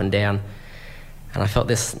straight up and down. And I felt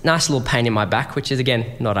this nice little pain in my back, which is, again,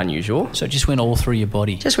 not unusual. So it just went all through your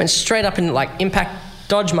body? Just went straight up and, impact,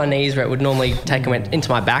 dodged my knees where it would normally take and went into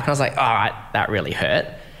my back. And I was like, all right, that really hurt.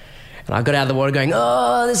 And I got out of the water going,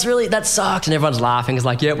 oh, that sucked. And everyone's laughing. It's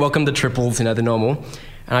like, yeah, welcome to triples, the normal.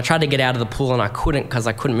 And I tried to get out of the pool and I couldn't because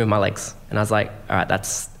I couldn't move my legs. And I was like, all right,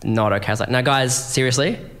 that's not okay. I was like, no, guys,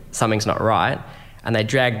 seriously, something's not right. And they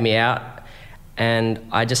dragged me out and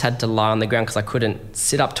I just had to lie on the ground because I couldn't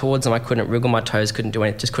sit up towards them. I couldn't wriggle my toes, couldn't do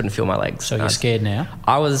anything, just couldn't feel my legs. So you're scared now?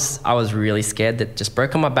 I was really scared that just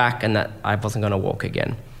broke on my back and that I wasn't going to walk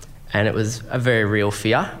again. And it was a very real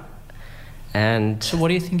fear. And so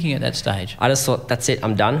what are you thinking at that stage? I just thought, that's it,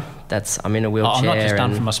 I'm done. I'm in a wheelchair. I'm not just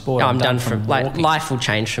done from my sport. I'm done from walking. Life will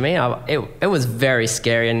change for me. It was very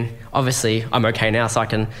scary, and obviously I'm okay now, so I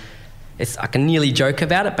can nearly joke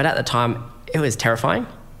about it, but at the time it was terrifying.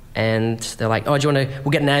 And they're like, oh,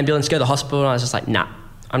 we'll get an ambulance, go to the hospital. And I was just like, nah,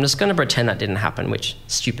 I'm just going to pretend that didn't happen, which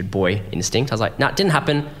stupid boy instinct. I was like, nah, it didn't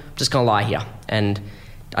happen. I'm just going to lie here, and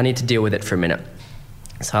I need to deal with it for a minute.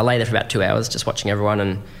 So I lay there for about 2 hours just watching everyone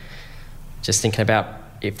and just thinking about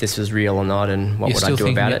if this was real or not, and what would I do about it. You're still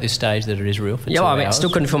thinking at this stage that it is real for 2 hours? Yeah, I still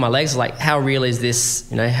couldn't feel my legs. Like, how real is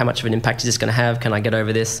this? How much of an impact is this going to have? Can I get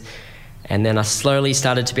over this? And then I slowly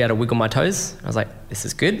started to be able to wiggle my toes. I was like, this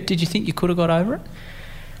is good. Did you think you could have got over it?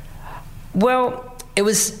 Well, it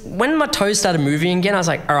was when my toes started moving again, I was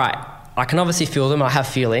like, all right, I can obviously feel them. I have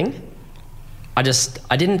feeling. I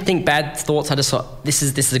didn't think bad thoughts. I just thought, this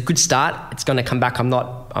is a good start. It's going to come back. I'm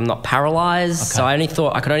not paralyzed. Okay. So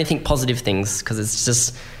I could only think positive things, because it's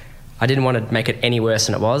just, I didn't want to make it any worse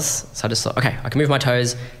than it was. So I just thought, okay, I can move my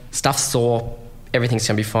toes. Stuff's sore. Everything's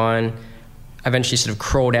going to be fine. I eventually sort of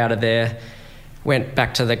crawled out of there, went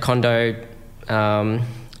back to the condo,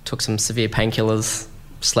 took some severe painkillers,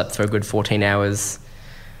 slept for a good 14 hours,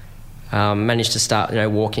 managed to start,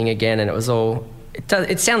 walking again, and it was all...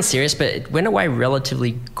 It sounds serious, but it went away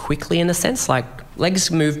relatively quickly in a sense. Like,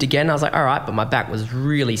 legs moved again. I was like, all right, but my back was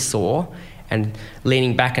really sore, and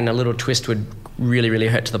leaning back and a little twist would really, really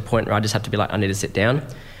hurt to the point where I just had to be like, I need to sit down.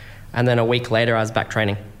 And then a week later, I was back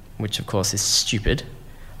training, which of course is stupid.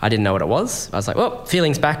 I didn't know what it was. I was like, well,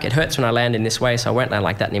 feeling's back. It hurts when I land in this way, so I won't land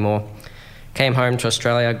like that anymore. Came home to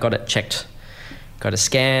Australia, got it checked, got a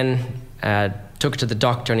scan, took it to the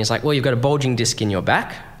doctor, and he's like, well, you've got a bulging disc in your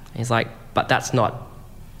back. He's like, but that's not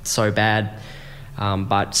so bad.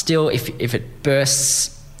 But still, if it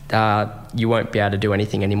bursts, you won't be able to do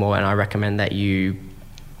anything anymore, and I recommend that you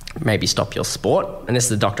maybe stop your sport. And this is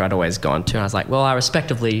the doctor I'd always gone to. And I was like, well, I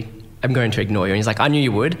respectively am going to ignore you. And he's like, I knew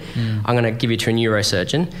you would. I'm going to give you to a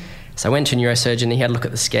neurosurgeon. So I went to a neurosurgeon, and he had a look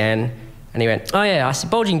at the scan, and he went, oh yeah, I see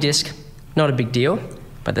bulging disc, not a big deal,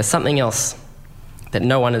 but there's something else that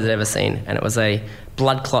no one has ever seen, and it was a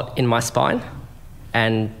blood clot in my spine.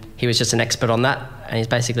 And he was just an expert on that, and he's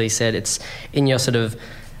basically said it's in your sort of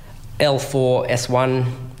L4,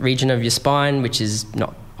 S1 region of your spine, which is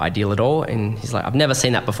not ideal at all. And he's like, I've never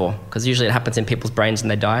seen that before, because usually it happens in people's brains and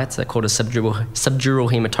they die. It's called a subdural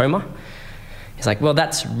hematoma. He's like, well,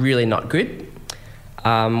 that's really not good.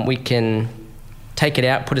 We can take it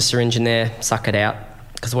out, put a syringe in there, suck it out,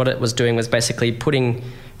 because what it was doing was basically putting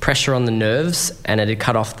pressure on the nerves, and it had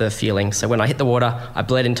cut off the feeling. So when I hit the water, I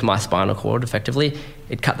bled into my spinal cord effectively.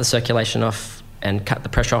 It cut the circulation off and cut the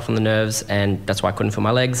pressure off on the nerves, and that's why I couldn't feel my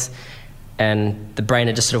legs. And the brain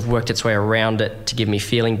had just sort of worked its way around it to give me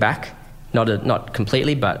feeling back. Not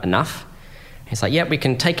completely, but enough. He's like, we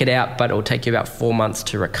can take it out, but it'll take you about 4 months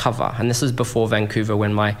to recover. And this was before Vancouver,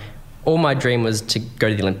 when all my dream was to go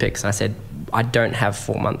to the Olympics. And I said, I don't have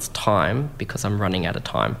 4 months' time because I'm running out of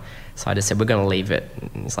time. So I just said, we're going to leave it.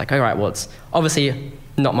 And he's like, all right, well, it's obviously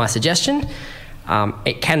not my suggestion.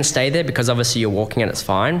 It can stay there because obviously you're walking and it's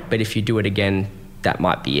fine. But if you do it again, that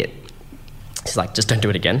might be it. He's like, just don't do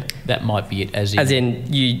it again. That might be it,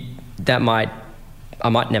 I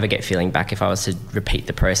might never get feeling back if I was to repeat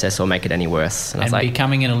the process or make it any worse. And I was like,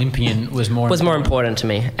 becoming an Olympian was more important to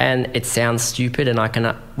me. And it sounds stupid, and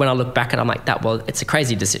when I look back at it, I'm like, it's a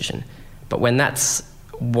crazy decision. But when that's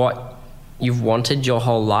what you've wanted your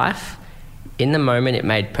whole life, in the moment it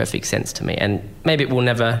made perfect sense to me. And maybe it will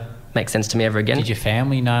never make sense to me ever again. Did your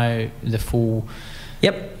family know the full...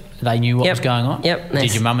 Yep. They knew what was going on? Yep.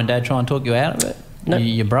 Did your mum and dad try and talk you out of it? No.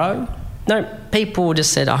 Your bro? No. People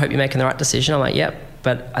just said, I hope you're making the right decision. I'm like, yep.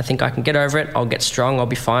 But I think I can get over it. I'll get strong. I'll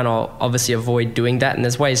be fine. I'll obviously avoid doing that. And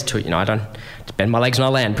there's ways to, I don't bend my legs when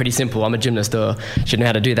I land. Pretty simple. I'm a gymnast, or should know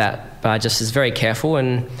how to do that. But I just was very careful.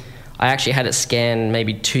 And I actually had it scanned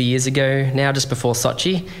maybe 2 years ago now, just before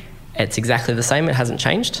Sochi. It's exactly the same. It hasn't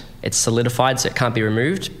changed. It's solidified, so it can't be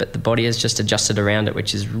removed. But the body has just adjusted around it,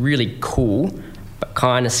 which is really cool, but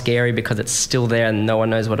kind of scary because it's still there and no one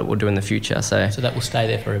knows what it will do in the future. So that will stay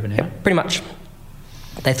there forever now? Yeah, pretty much.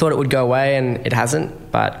 They thought it would go away, and it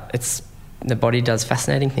hasn't, but the body does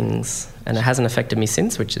fascinating things, and it hasn't affected me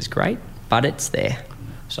since, which is great, but it's there.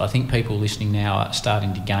 So I think people listening now are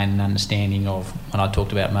starting to gain an understanding of, when I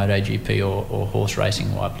talked about MotoGP or horse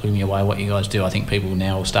racing, why it blew me away what you guys do. I think people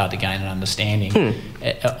now will start to gain an understanding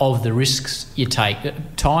of the risks you take.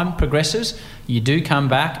 Time progresses, you do come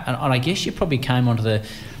back, and I guess you probably came onto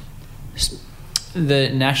the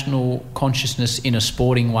national consciousness in a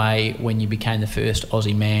sporting way when you became the first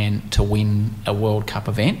Aussie man to win a World Cup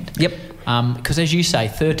event? Yep. Because as you say,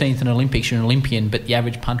 13th in Olympics, you're an Olympian, but the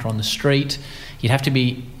average punter on the street, you'd have to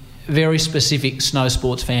be very specific snow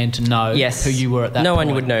sports fan to know who you were at that point. No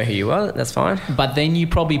one would know who you were, that's fine. But then you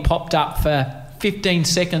probably popped up for 15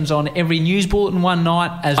 seconds on every news bulletin one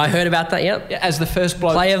night. I heard about that, yep. As the first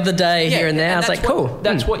bloke. Play of the day here and there. I was like, cool.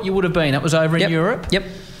 That's what you would have been. That was over in Europe? Yep.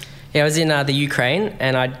 Yeah, I was in the Ukraine,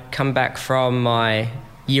 and I'd come back from my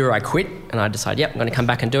year I quit, and I decided, I'm going to come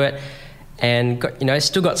back and do it. And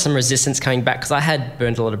still got some resistance coming back because I had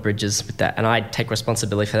burned a lot of bridges with that, and I'd take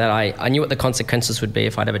responsibility for that. I knew what the consequences would be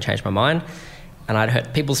if I'd ever changed my mind, and I'd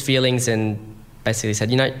hurt people's feelings and basically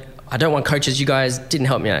said, I don't want coaches. You guys didn't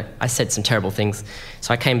help me. I said some terrible things,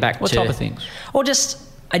 so I came back. What type of things? Or just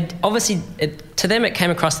to them it came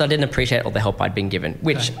across that I didn't appreciate all the help I'd been given,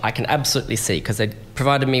 which I can absolutely see because they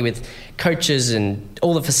provided me with coaches and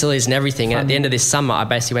all the facilities and everything. And at the end of this summer, I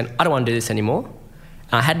basically went, I don't want to do this anymore.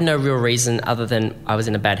 I had no real reason other than I was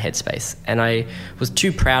in a bad headspace. And I was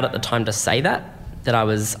too proud at the time to say that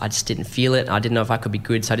I just didn't feel it. I didn't know if I could be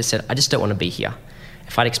good. So I just said, I just don't want to be here.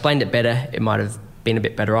 If I'd explained it better, it might have been a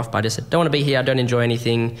bit better off. But I just said, don't want to be here. I don't enjoy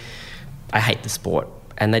anything. I hate the sport.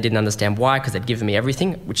 And they didn't understand why because they'd given me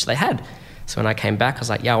everything, which they had. So when I came back, I was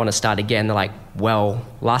like, I want to start again. They're like, well,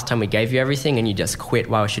 last time we gave you everything and you just quit.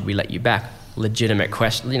 Why should we let you back? Legitimate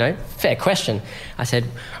question, fair question. I said,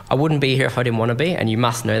 I wouldn't be here if I didn't want to be, and you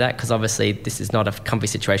must know that because obviously this is not a comfy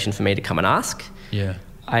situation for me to come and ask. Yeah.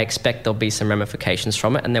 I expect there'll be some ramifications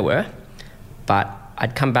from it, and there were. But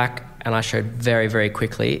I'd come back and I showed very, very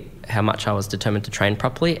quickly how much I was determined to train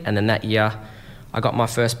properly, and then that year I got my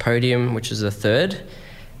first podium, which was a third,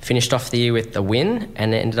 finished off the year with a win,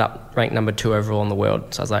 and ended up ranked number 2 overall in the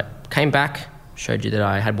world. So I was like, came back, showed you that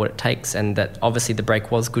I had what it takes and that obviously the break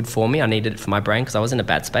was good for me. I needed it for my brain because I was in a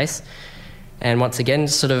bad space. And once again,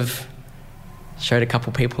 sort of showed a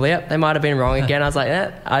couple people there. They might have been wrong again. I was like,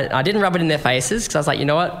 I didn't rub it in their faces because I was like, you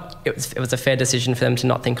know what? It was a fair decision for them to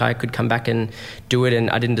not think I could come back and do it and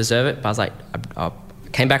I didn't deserve it. But I was like, I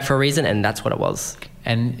came back for a reason and that's what it was.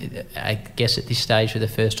 And I guess at this stage, for the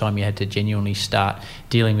first time, you had to genuinely start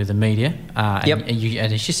dealing with the media. And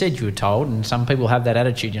as you said, you were told, and some people have that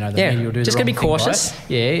attitude, the media will do just the wrong thing. Just got to be cautious.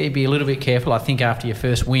 Yeah, be a little bit careful. I think after your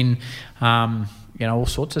first win, all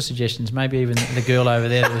sorts of suggestions. Maybe even the girl over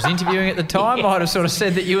there that was interviewing at the time might have sort of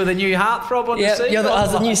said that you were the new heartthrob on the scene. I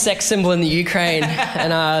was the new sex symbol in the Ukraine.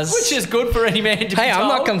 And which is good for any man to be told. I'm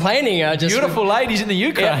not complaining. Beautiful ladies in the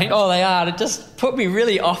Ukraine. Yeah, they are. It just put me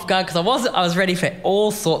really off guard because I was ready for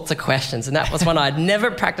all sorts of questions, and that was one I'd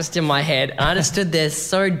never practiced in my head, and I just stood there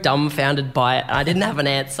so dumbfounded by it, and I didn't have an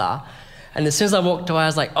answer. And as soon as I walked away, I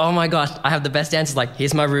was like, oh my gosh, I have the best answers. Like,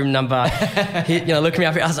 here's my room number. Look me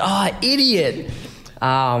up here. I was like, idiot.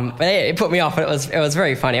 But it put me off. It was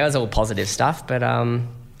very funny. It was all positive stuff. But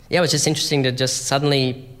it was just interesting to just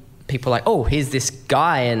suddenly people like, oh, here's this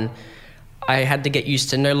guy. And I had to get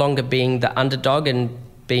used to no longer being the underdog and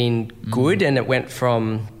being good. And it went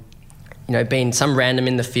from, being some random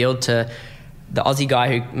in the field to the Aussie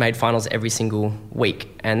guy who made finals every single week.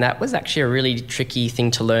 And that was actually a really tricky thing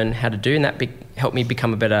to learn how to do. And that helped me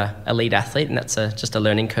become a better elite athlete. And that's just a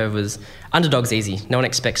learning curve. Was underdog's easy. No one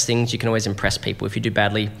expects things. You can always impress people. If you do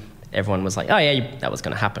badly, everyone was like, oh yeah, that was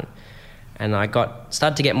going to happen. And I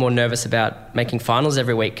started to get more nervous about making finals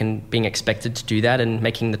every week and being expected to do that and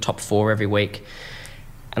making the top 4 every week.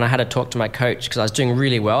 And I had to talk to my coach because I was doing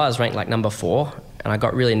really well. I was ranked like number 4. And I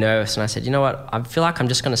got really nervous and I said, you know what, I feel like I'm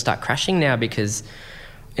just going to start crashing now because,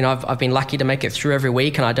 I've been lucky to make it through every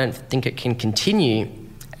week and I don't think it can continue.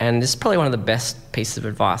 And this is probably one of the best pieces of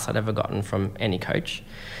advice I'd ever gotten from any coach.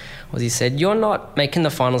 Was he said, you're not making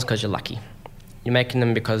the finals because you're lucky. You're making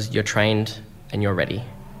them because you're trained and you're ready.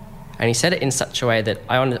 And he said it in such a way that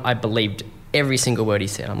I believed every single word he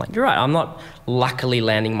said. I'm like, you're right, I'm not luckily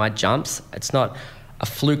landing my jumps. It's not a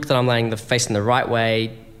fluke that I'm landing facing the right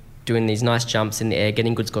way, doing these nice jumps in the air,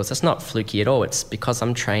 getting good scores. That's not fluky at all. It's because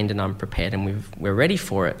I'm trained and I'm prepared and we're ready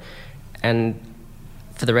for it. And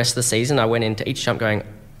for the rest of the season, I went into each jump going,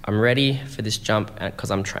 I'm ready for this jump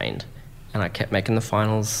because I'm trained. And I kept making the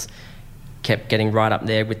finals, kept getting right up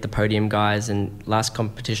there with the podium guys. And last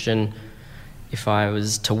competition, if I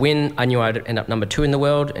was to win, I knew I'd end up number 2 in the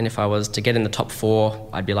world. And if I was to get in the top 4,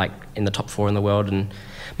 I'd be like in the top 4 in the world. And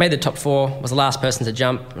made the top 4, was the last person to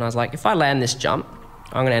jump. And I was like, if I land this jump,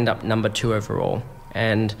 I'm going to end up number 2 overall.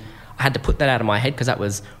 And I had to put that out of my head because that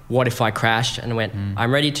was, what if I crash? And I went,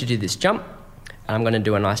 I'm ready to do this jump. And I'm going to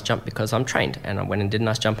do a nice jump because I'm trained. And I went and did a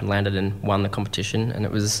nice jump and landed and won the competition. And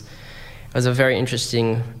it was a very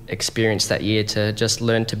interesting experience that year to just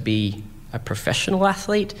learn to be a professional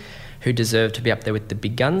athlete who deserved to be up there with the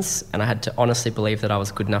big guns, and I had to honestly believe that I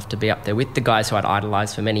was good enough to be up there with the guys who I'd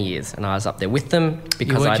idolised for many years, and I was up there with them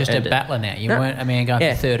because you weren't I'd just a earned it. battler now. You weren't a man going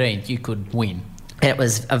for 13th. You could win. It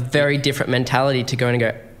was a very different mentality to go and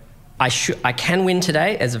go, I can win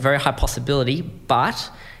today. There's a very high possibility, but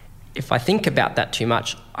if I think about that too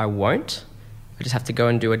much, I won't. I just have to go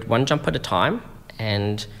and do it one jump at a time,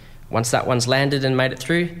 and once that one's landed and made it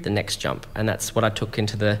through, the next jump. And that's what I took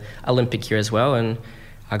into the Olympic year as well. And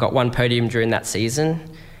I got one podium during that season,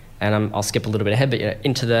 and I'll skip a little bit ahead, but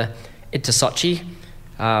into Sochi.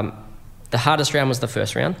 The hardest round was the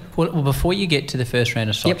first round. Well, before you get to the first round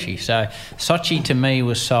of Sochi, so Sochi to me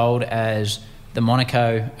was sold as the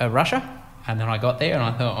Monaco of Russia. And then I got there and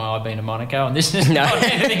I thought, I've been to Monaco and this is not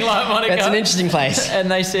anything like Monaco. That's an interesting place. And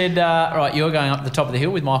they said, right, you're going up the top of the hill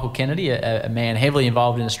with Michael Kennedy, a man heavily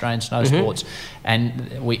involved in Australian snow sports.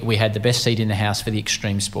 And we had the best seat in the house for the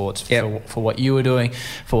extreme sports, for what you were doing,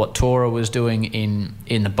 for what Tora was doing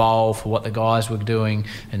in the bowl, for what the guys were doing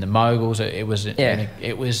in the moguls. It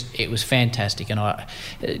was fantastic. And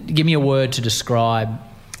give me a word to describe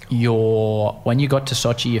when you got to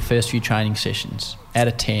Sochi, your first few training sessions, out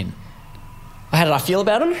of 10. How did I feel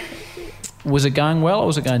about them? Was it going well or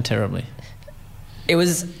was it going terribly? It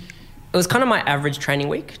was kind of my average training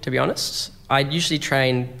week, to be honest. I usually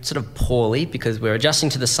train sort of poorly because we're adjusting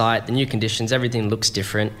to the site, the new conditions, everything looks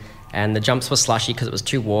different, and the jumps were slushy because it was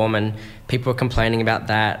too warm and people were complaining about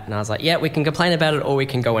that. And I was like, we can complain about it or we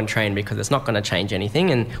can go and train because it's not going to change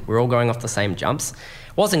anything and we're all going off the same jumps.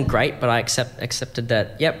 It wasn't great, but I accepted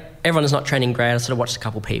that, everyone is not training great. I sort of watched a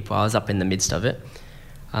couple people. I was up in the midst of it.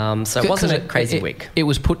 So it wasn't a crazy week. It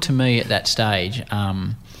was put to me at that stage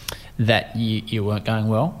that you weren't going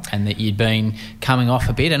well and that you'd been coming off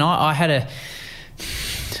a bit. And I had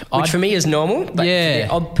which for me is normal. But the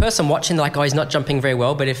odd person watching, they're like, he's not jumping very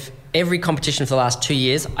well. But if every competition for the last 2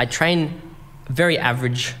 years, I train very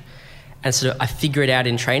average and sort of I figure it out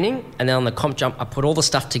in training. And then on the comp jump, I put all the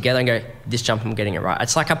stuff together and go, this jump, I'm getting it right.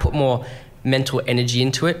 It's like I put more mental energy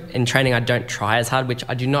into it. In training, I don't try as hard, which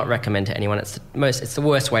I do not recommend to anyone. It's the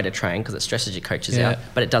worst way to train because it stresses your coaches out,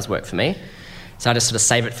 but it does work for me. So I just sort of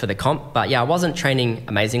save it for the comp. But I wasn't training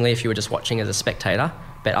amazingly if you were just watching as a spectator,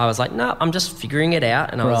 but I was like, no, I'm just figuring it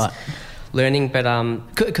out, and I was learning.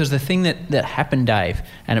 But because the thing that happened, Dave,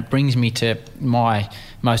 and it brings me to my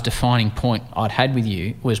most defining point I'd had with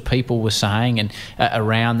you, was people were saying and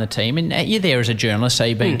around the team, and you're there as a journalist, so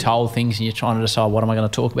you're being told things and you're trying to decide what am I going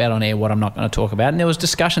to talk about on air, what I'm not going to talk about. And there was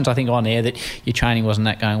discussions, I think, on air that your training wasn't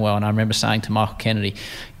that going well. And I remember saying to Michael Kennedy,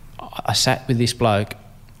 I sat with this bloke,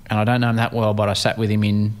 and I don't know him that well, but I sat with him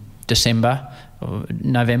in December, or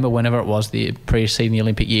November, whenever it was, the preceding the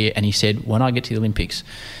Olympic year, and he said, when I get to the Olympics,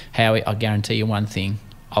 Howie, I guarantee you one thing,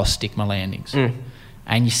 I'll stick my landings.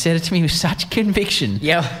 And you said it to me with such conviction.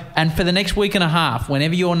 Yeah. And for the next week and a half,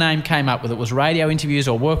 whenever your name came up, whether it was radio interviews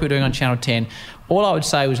or work we were doing on Channel 10, all I would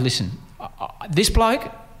say was, listen, this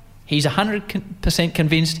bloke, he's 100%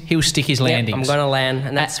 convinced he'll stick his landings. I'm going to land,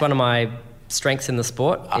 and that's one of my strengths in the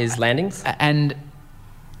sport is landings. And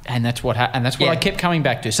that's what I kept coming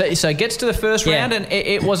back to. So it gets to the first round, and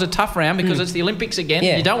it was a tough round because it's the Olympics again.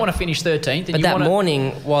 You don't want to finish 13th. But that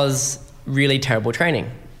morning was really terrible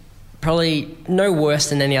training. Probably no worse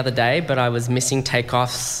than any other day, but I was missing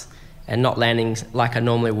takeoffs and not landing like I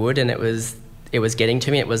normally would, and it was getting to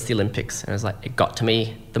me. It was the Olympics, and it was like it got to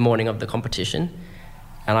me the morning of the competition,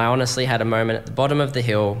 and I honestly had a moment at the bottom of the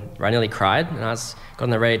hill where I nearly cried, and I got on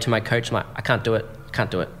the radio to my coach. I'm like, I can't do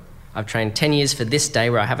it. I've trained 10 years for this day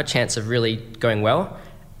where I have a chance of really going well,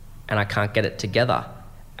 and I can't get it together.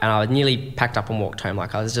 And I nearly packed up and walked home.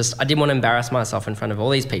 Like I didn't want to embarrass myself in front of all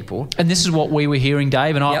these people. And this is what we were hearing,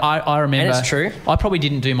 Dave. And I remember. And it's true. I probably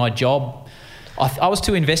didn't do my job. I was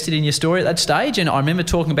too invested in your story at that stage. And I remember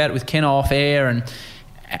talking about it with Ken off air,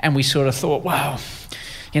 and we sort of thought, wow.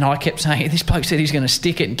 I kept saying, this bloke said he's going to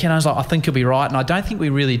stick it. And Ken was like, I think he'll be right. And I don't think we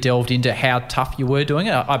really delved into how tough you were doing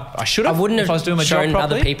it. I should have. I wouldn't have if I was doing my shown job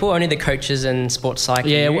properly. Other people, only the coaches and sports psych.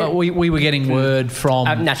 Yeah, well, we were getting word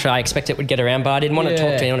from... naturally, I expect it would get around, but I didn't want to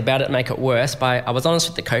talk to anyone about it and make it worse. But I was honest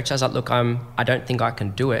with the coach. I was like, look, I don't think I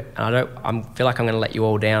can do it. And I feel like I'm going to let you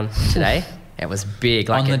all down today. It was big.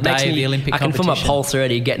 Like, on the it makes day of me, the Olympic competition. I can feel my pulse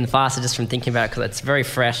already getting faster just from thinking about it because it's very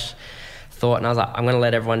fresh thought. And I was like, I'm going to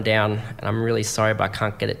let everyone down and I'm really sorry, but I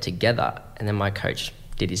can't get it together. And then my coach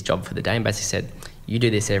did his job for the day and basically said, you do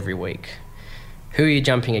this every week. Who are you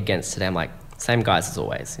jumping against today? I'm like, same guys as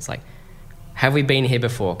always. He's like, have we been here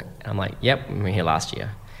before? And I'm like, yep, we were here last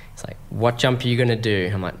year. He's like, what jump are you going to do?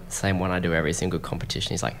 I'm like, same one I do every single competition.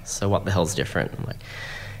 He's like, so what the hell's different? I'm like,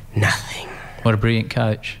 nothing. What a brilliant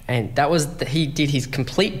coach. And that was, he did his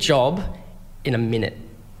complete job in a minute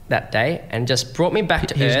that day and just brought me back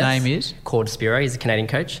to His earth. name is? Cord Spiro. He's a Canadian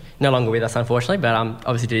coach. No longer with us, unfortunately, but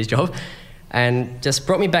obviously did his job. And just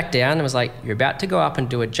brought me back down and was like, you're about to go up and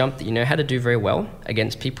do a jump that you know how to do very well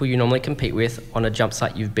against people you normally compete with on a jump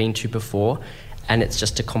site you've been to before, and it's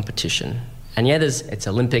just a competition. And yeah, it's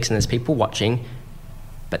Olympics and there's people watching,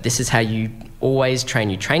 but this is how you always train.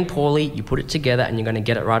 You train poorly, you put it together, and you're going to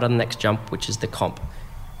get it right on the next jump, which is the comp.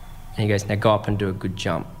 And he goes, now go up and do a good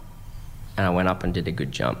jump. And I went up and did a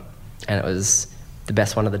good jump. And it was the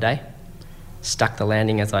best one of the day. Stuck the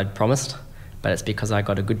landing as I'd promised, but it's because I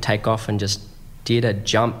got a good takeoff and just did a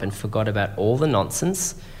jump and forgot about all the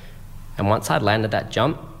nonsense. And once I'd landed that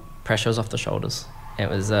jump, pressure was off the shoulders. It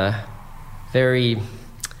was a very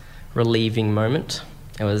relieving moment.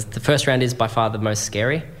 It was, the first round is by far the most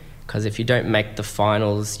scary, because if you don't make the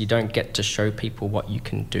finals, you don't get to show people what you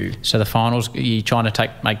can do. So the finals, you're trying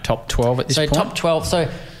to make top 12 at this point? So top 12, for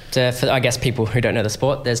I guess people who don't know the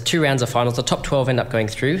sport, there's 2 rounds of finals. The top 12 end up going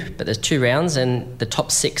through, but there's 2 rounds, and the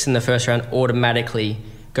top 6 in the first round automatically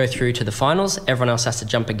go through to the finals. Everyone else has to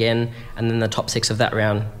jump again, and then the top 6 of that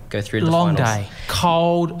round go through to the finals. Long day,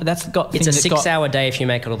 cold. It's a 6-hour day if you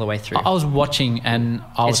make it all the way through. I was watching and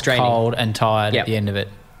I was cold and tired at the end of it.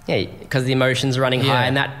 Yeah, because the emotions are running high,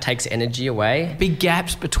 and that takes energy away. Big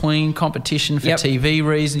gaps between competition for TV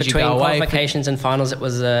reasons. Between qualifications and finals, it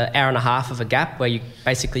was an hour and a half of a gap where you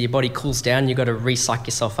basically your body cools down. You got to re-psych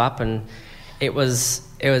yourself up, and it was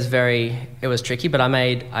tricky. But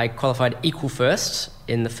I qualified equal first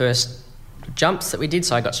in the first jumps that we did,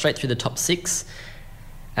 so I got straight through the top 6,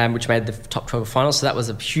 which made the top 12 finals. So that was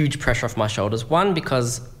a huge pressure off my shoulders. One,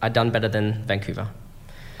 because I'd done better than Vancouver.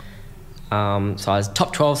 So I was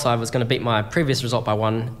top 12, so I was going to beat my previous result by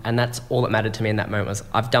 1, and that's all that mattered to me in that moment was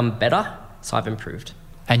I've done better, so I've improved.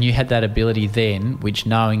 And you had that ability then, which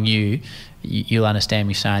knowing you'll understand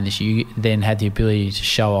me saying this, you then had the ability to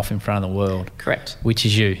show off in front of the world. Correct. Which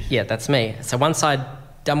is you. Yeah, that's me. So once I'd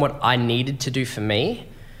done what I needed to do for me,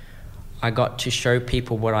 I got to show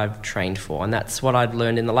people what I've trained for, and that's what I'd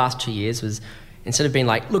learned in the last 2 years was instead of being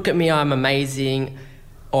like, look at me, I'm amazing,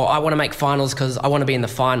 or I want to make finals because I want to be in the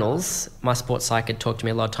finals, my sports psych had talked to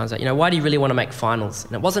me a lot of times like, why do you really want to make finals?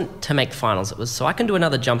 And it wasn't to make finals, it was so I can do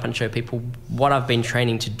another jump and show people what I've been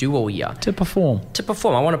training to do all year. To perform.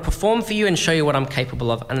 I want to perform for you and show you what I'm capable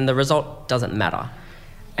of, and the result doesn't matter.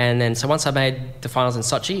 And then, so once I made the finals in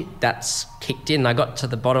Sochi, that's kicked in. I got to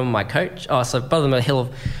the bottom of my bottom of the hill,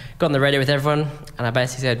 got on the radio with everyone, and I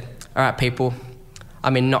basically said, all right, people,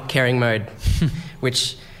 I'm in not caring mode,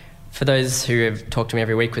 which for those who have talked to me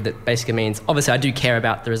every week with it, basically means, obviously I do care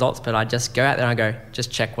about the results, but I just go out there and I go, just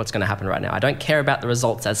check what's going to happen right now. I don't care about the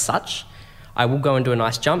results as such. I will go and do a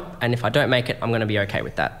nice jump, and if I don't make it, I'm going to be okay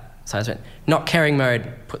with that. So I just went, not caring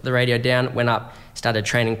mode, put the radio down, went up, started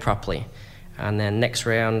training properly. And then next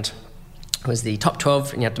round was the top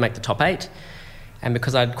 12, and you had to make the top 8. And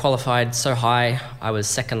because I'd qualified so high, I was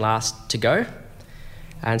second last to go.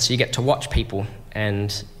 And so you get to watch people,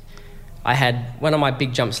 and I had one of my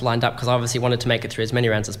big jumps lined up because I obviously wanted to make it through as many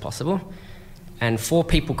rounds as possible, and 4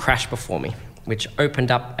 people crashed before me, which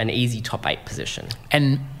opened up an easy top 8 position.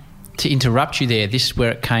 And to interrupt you there, this is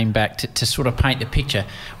where it came back to sort of paint the picture.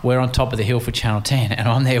 We're on top of the hill for Channel 10, and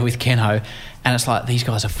I'm there with Keno, and it's like, these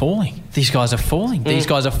guys are falling. These guys are falling. These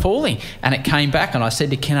guys are falling. And it came back, and I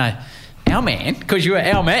said to Keno, our man, because you were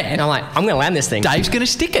our man. And I'm like, I'm going to land this thing. Dave's going to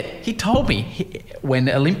stick it. He told me when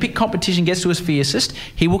the Olympic competition gets to his fiercest,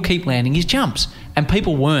 he will keep landing his jumps. And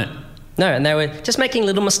people weren't. No, and they were just making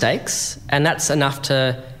little mistakes, and that's enough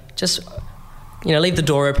to just, leave the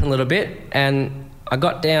door open a little bit. And I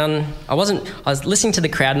got down. I was listening to the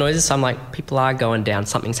crowd noises, so I'm like, people are going down,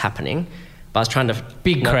 something's happening. But I was trying to...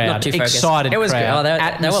 Big crowd, not too focused. Excited it was crowd. Good.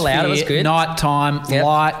 Oh, they were loud, it was good. Night time,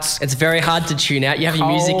 lights. It's very hard to tune out. You have your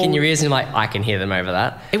music in your ears and you're like, I can hear them over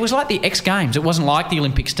that. It was like the X Games. It wasn't like the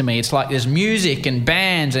Olympics to me. It's like there's music and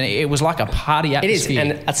bands, and it was like a party atmosphere. It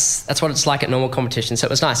is, and that's what it's like at normal competition. So it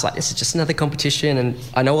was nice. Like, this is just another competition, and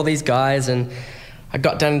I know all these guys, and I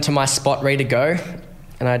got down into my spot ready to go,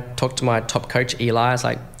 and I talked to my top coach, Eli. I was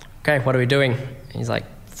like, okay, what are we doing? And he's like,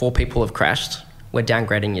 4 people have crashed. We're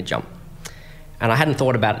downgrading your jump. And I hadn't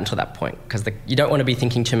thought about it until that point, because you don't want to be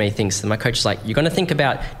thinking too many things. So my coach is like, you're going to think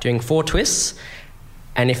about doing 4 twists,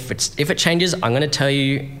 and if it changes, I'm going to tell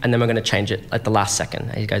you, and then we're going to change it at the last second.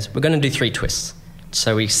 And he goes, we're going to do 3 twists.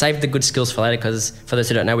 So we saved the good skills for later, because for those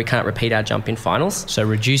who don't know, we can't repeat our jump in finals. So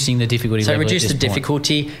reducing the difficulty level. So reduce the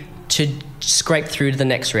difficulty to scrape through to the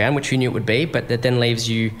next round, which you knew it would be, but that then leaves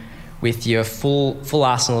you with your full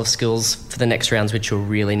arsenal of skills for the next rounds, which you're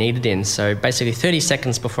really needed in. So basically 30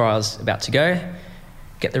 seconds before I was about to go,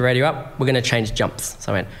 get the radio up, we're going to change jumps.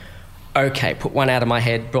 So I went, okay, put one out of my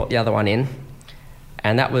head, brought the other one in.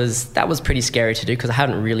 And that was pretty scary to do because I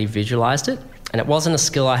hadn't really visualised it. And it wasn't a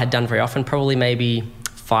skill I had done very often, probably maybe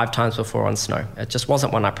 5 times before on snow. It just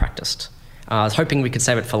wasn't one I practiced. I was hoping we could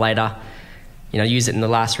save it for later, use it in the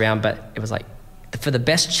last round, but it was like, for the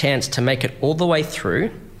best chance to make it all the way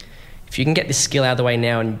through, if you can get this skill out of the way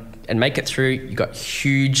now and make it through, you got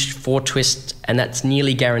huge 4 twists, and that's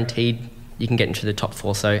nearly guaranteed you can get into the top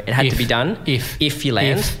 4. So it had to be done if you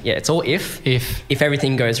land. Yeah, it's all if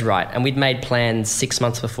everything goes right. And we'd made plans 6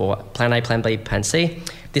 months before, plan A, plan B, plan C.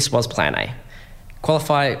 This was plan A.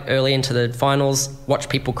 Qualify early into the finals, watch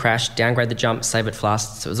people crash, downgrade the jump, save it for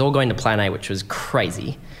last. So it was all going to plan A, which was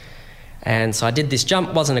crazy. And so I did this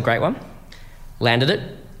jump, wasn't a great one. Landed it.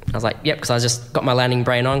 I was like, yep, because I just got my landing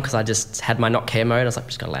brain on because I just had my not care mode. I was like, I'm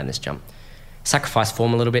just going to land this jump. Sacrificed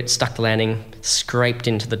form a little bit, stuck the landing, scraped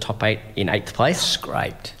into the top 8 in 8th place.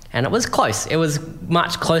 Scraped. And it was close. It was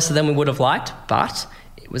much closer than we would have liked, but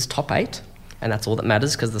it was top 8. And that's all that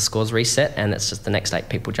matters because the score's reset and it's just the next 8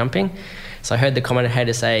 people jumping. So I heard the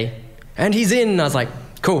commentator say, and he's in. And I was like,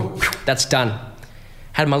 cool, that's done.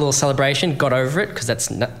 Had my little celebration, got over it because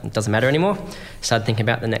it doesn't matter anymore. Started thinking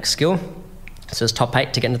about the next skill. So it was top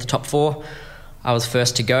 8 to get into the top 4. I was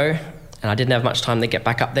first to go and I didn't have much time to get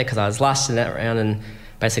back up there because I was last in that round and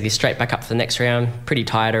basically straight back up for the next round, pretty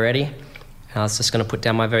tired already. And I was just going to put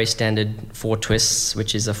down my very standard 4 twists,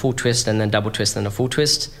 which is a full twist and then double twist and a full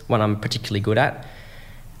twist, one I'm particularly good at.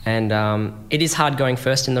 And it is hard going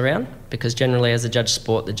first in the round because generally as a judge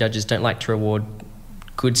sport, the judges don't like to reward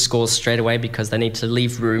good scores straight away because they need to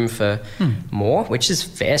leave room for more, which is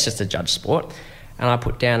fair, it's just a judge sport. And I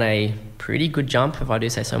put down a pretty good jump, if I do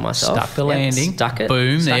say so myself. Stuck the landing. Stuck it.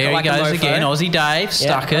 Boom, stuck there he goes again. Aussie Dave,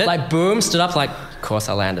 stuck it. Like, boom, stood up, like, of course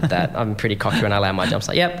I landed that. I'm pretty cocky when I land my jumps.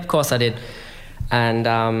 Like, yep, of course I did. And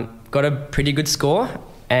got a pretty good score.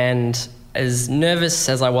 And as nervous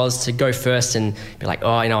as I was to go first and be like,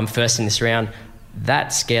 I'm first in this round,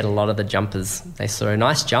 that scared a lot of the jumpers. They saw a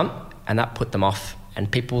nice jump and that put them off. And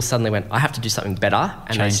people suddenly went, I have to do something better.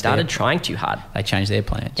 And they started trying too hard. They changed their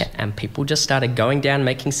plans. Yeah, and people just started going down,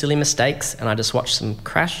 making silly mistakes. And I just watched them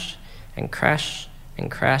crash and crash and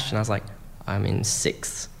crash. And I was like, I'm in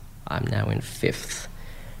 6th. I'm now in 5th.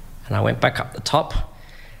 And I went back up the top.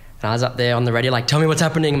 And I was up there on the radio like, tell me what's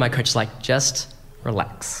happening. And my coach was like, just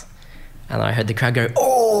relax. And I heard the crowd go,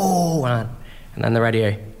 oh! And then the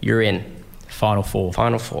radio, you're in. Final 4.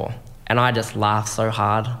 Final 4. And I just laughed so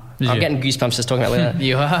hard. I'm getting goosebumps just talking about that.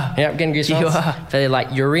 You are. Yeah, I'm getting goosebumps. You are. They're like,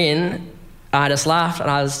 you're in. I just laughed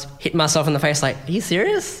and I was hitting myself in the face like, are you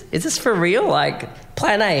serious? Is this for real? Like,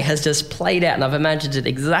 Plan A has just played out and I've imagined it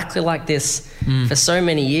exactly like this for so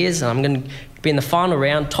many years. And I'm going to be in the final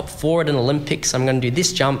round, top 4 at an Olympics. I'm going to do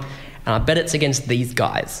this jump and I bet it's against these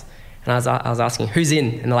guys. And I was asking, who's in?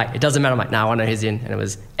 And they're like, it doesn't matter. I'm like, no, I know who's in. And it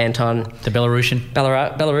was Anton. The Belarusian.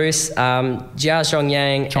 Belarus, Jia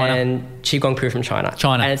Zhongyang, China. and Qi Guangpu from China.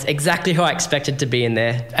 And it's exactly who I expected to be in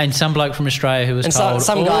there. And some bloke from Australia who was told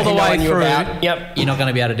some all guy the who way no through, about. Yep. You're not going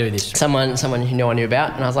to be able to do this. Someone who no one knew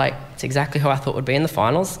about. And I was like, it's exactly who I thought would be in the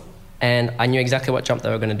finals. And I knew exactly what jump they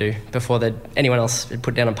were going to do before anyone else had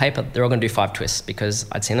put it down on paper. They're all going to do 5 twists because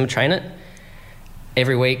I'd seen them train it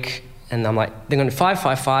every week. And I'm like, they're going to do 5,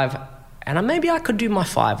 5, 5. And maybe I could do my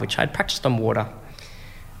 5, which I'd practiced on water.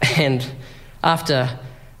 And after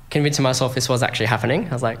convincing myself this was actually happening,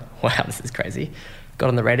 I was like, wow, this is crazy. Got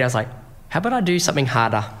on the radio, I was like, how about I do something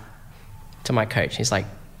harder? To my coach. He's like,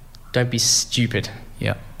 don't be stupid.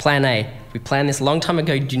 Yeah. Plan A. We planned this a long time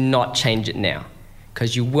ago, do not change it now.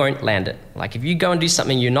 Because you won't land it. Like, if you go and do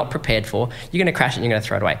something you're not prepared for, you're going to crash it and you're going to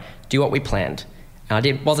throw it away. Do what we planned. And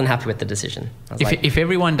I wasn't happy with the decision. If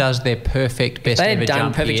everyone does their perfect best ever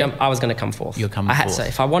jump, I was going to come 4th. You're coming 4th. So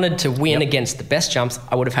if I wanted to win against the best jumps,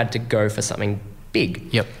 I would have had to go for something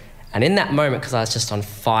big. Yep. And in that moment, because I was just on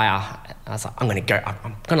fire, I was like, I'm going to go.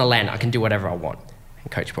 I'm going to land. I can do whatever I want. And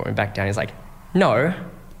coach brought me back down. He's like, no,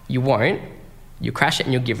 you won't. You crash it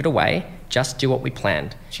and you'll give it away. Just do what we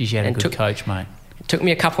planned. Geez, you had a good coach, mate. It took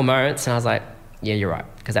me a couple moments, and I was like, yeah, you're right,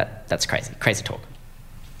 because that's crazy talk.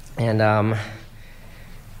 And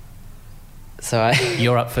so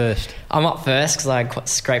you're up first. I'm up first because I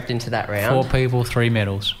scraped into that round. 4 people, 3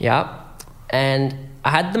 medals. Yeah. And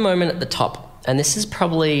I had the moment at the top, and this is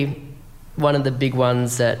probably one of the big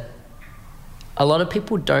ones that a lot of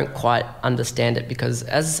people don't quite understand it because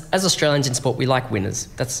as Australians in sport, we like winners.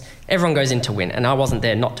 Everyone goes in to win, and I wasn't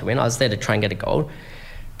there not to win. I was there to try and get a gold.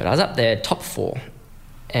 But I was up there, top 4.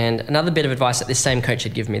 And another bit of advice that this same coach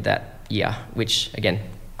had given me that year, which, again,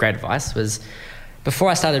 great advice, was before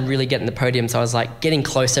I started really getting the podiums, I was like getting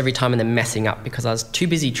close every time and then messing up because I was too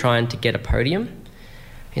busy trying to get a podium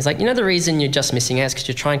He's like, the reason you're just missing out is because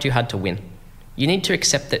you're trying too hard to win. You need to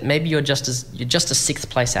accept that maybe you're just a 6th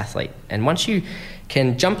place athlete. And once you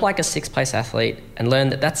can jump like a 6th place athlete and learn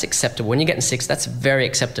that that's acceptable, when you're getting 6th, that's very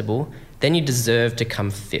acceptable, then you deserve to come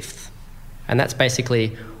 5th. And that's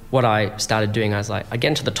basically what I started doing. I was like, I'd get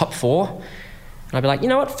into the top 4 and I'd be like,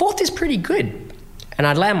 4th is pretty good. And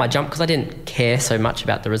I'd land my jump because I didn't care so much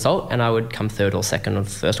about the result, and I would come 3rd or 2nd or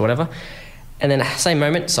 1st or whatever. And then same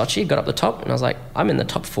moment, Sochi got up the top and I was like, I'm in the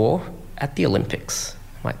top 4 at the Olympics.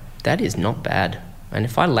 I'm like, that is not bad. And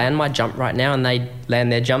if I land my jump right now and they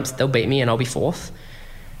land their jumps, they'll beat me and I'll be 4th.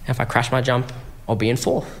 And if I crash my jump, I'll be in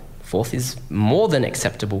 4th. 4th is more than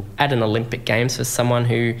acceptable at an Olympic Games for someone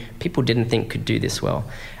who people didn't think could do this well.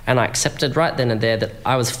 And I accepted right then and there that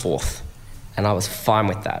I was 4th, and I was fine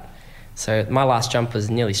with that. So my last jump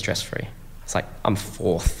was nearly stress-free. It's like, I'm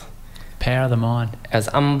 4th. Power of the mind. It was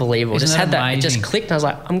unbelievable. Isn't just that had that, it amazing? just clicked, and I was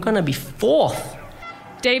like, I'm going to be 4th.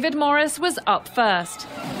 David Morris was up first.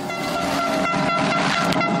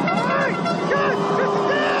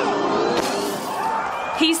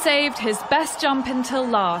 He saved his best jump until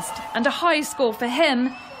last, and a high score for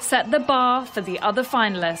him set the bar for the other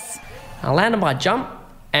finalists. I landed my jump,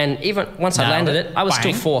 and even once I landed it, I was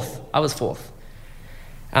Bang. still 4th. I was 4th.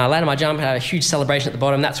 I landed my jump, had a huge celebration at the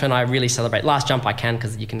bottom. That's when I really celebrate. Last jump I can,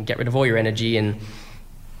 because you can get rid of all your energy, and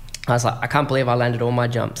I was like, I can't believe I landed all my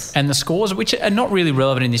jumps. And the scores, which are not really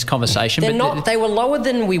relevant in this conversation. They're not. They were lower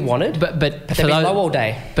than we wanted. But they've been low all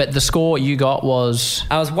day. But the score you got was?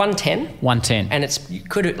 I was 110. 110. And you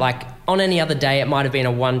could, like, on any other day, it might have been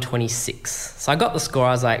a 126. So I got the score,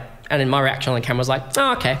 I was like, and then my reaction on the camera was like,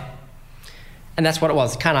 oh, okay. And that's what it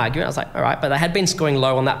was. Can't argue. I was like, all right. But they had been scoring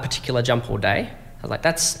low on that particular jump all day. I was like,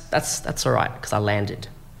 that's all right, because I landed.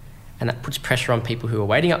 And that puts pressure on people who are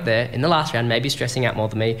waiting up there in the last round, maybe stressing out more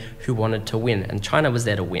than me, who wanted to win. And China was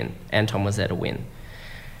there to win. Anton was there to win.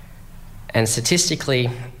 And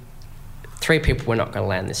statistically, 3 people were not going to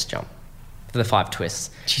land this jump for the 5 twists.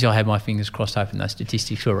 Jeez, I had my fingers crossed hoping those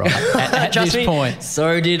statistics were right. At this point.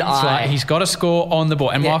 So did I. Right, he's got a score on the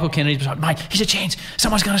board. And Yeah. Michael Kennedy was like, mate, here's a chance.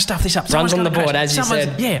 Someone's going to stuff this up. Runs Someone's on the gonna board, crash. as you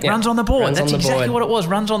said. Yeah, Yeah. runs on the board. Runs That's on the exactly board. what it was,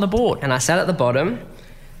 runs on the board. And I sat at the bottom,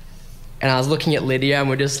 and I was looking at Lydia, and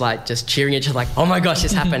we're just cheering each other like, oh my gosh,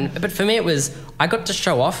 this happened. But for me, it was, I got to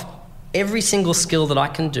show off every single skill that I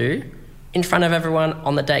can do in front of everyone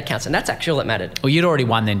on the day it counts. And that's actually all that mattered. Well, you'd already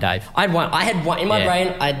won then, Dave. I had won in my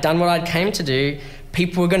brain. I had done what I came to do.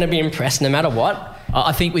 People were going to be impressed no matter what.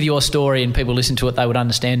 I think with your story and people listen to it, they would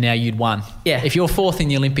understand now you'd won. Yeah. If you're 4th in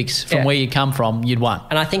the Olympics from where you come from, you'd won.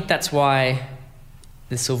 And I think that's why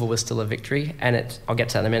the silver was still a victory. And I'll get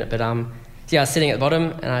to that in a minute. But yeah, I was sitting at the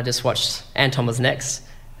bottom, and I just watched Anton was next,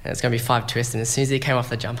 and it's going to be 5 twists. And as soon as he came off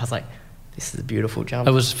the jump, I was like, this is a beautiful jump.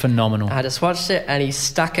 It was phenomenal. I just watched it, and he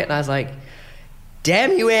stuck it, and I was like,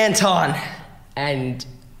 damn you, Anton. And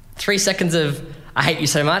 3 seconds of, I hate you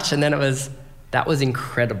so much, and then that was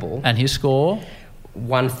incredible. And his score?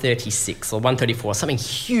 136 or 134, something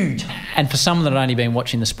huge. And for someone that had only been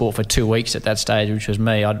watching the sport for 2 weeks at that stage, which was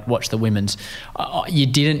me, I'd watched the women's, you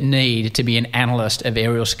didn't need to be an analyst of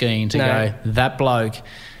aerial skiing to go, that bloke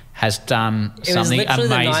has done something amazing. It was literally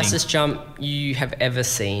the nicest jump you have ever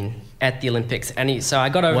seen at the Olympics. And so I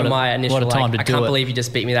got over my initial, I can't believe you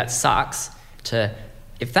just beat me, that sucks, to,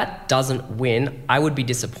 if that doesn't win, I would be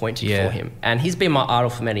disappointed for him. And he's been my idol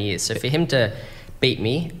for many years. So for him to beat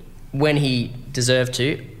me when he deserved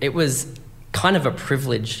to, it was kind of a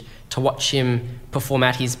privilege to watch him perform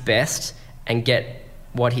at his best and get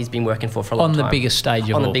what he's been working for a long time. On the biggest stage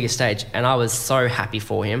of all. On the biggest stage. And I was so happy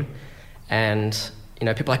for him. And,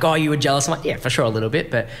 people are like, oh, you were jealous. I'm like, yeah, for sure, a little bit.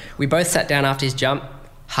 But we both sat down after his jump,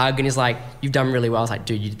 hugged, and he's like, you've done really well. I was like,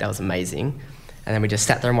 dude, that was amazing. And then we just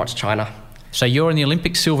sat there and watched China. So you're in the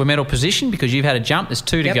Olympic silver medal position because you've had a jump. There's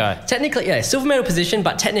 2 to go. Technically, silver medal position,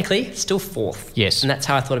 but technically still 4th. Yes. And that's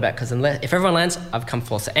how I thought about it, because if everyone lands, I've come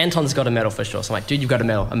 4th. So Anton's got a medal for sure. So I'm like, dude, you've got a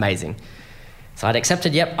medal. Amazing. So I'd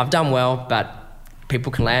accepted, I've done well, but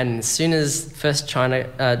people can land. And as soon as first China,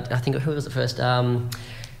 I think, who was it first? Chi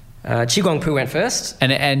Guangpu went first.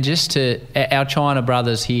 And just to, our China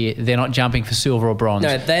brothers here, they're not jumping for silver or bronze.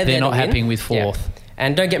 No, they're not happy with 4th. Yeah.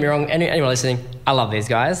 And don't get me wrong, anyone listening, I love these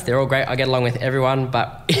guys. They're all great. I get along with everyone.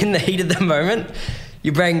 But in the heat of the moment,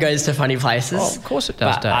 your brain goes to funny places. Oh, of course it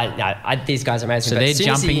does, Dave. These guys are amazing. So they're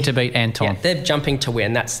jumping to beat Anton. Yeah, they're jumping to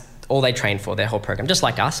win. That's all they trained for, their whole program. Just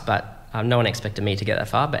like us, but no one expected me to get that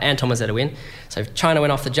far. But Anton was there to win. So China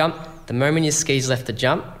went off the jump. The moment his skis left the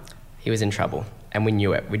jump, he was in trouble. And we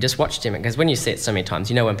knew it. We just watched him. Because when you see it so many times,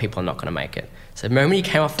 you know when people are not going to make it. So the moment he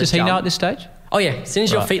came off the jump... Does he know at this stage? Oh, yeah. As soon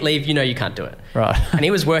as your feet leave, you know you can't do it. Right. And he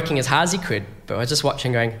was working as hard as he could, but I was just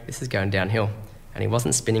watching going, this is going downhill. and he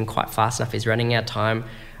wasn't spinning quite fast enough. He's running out of time.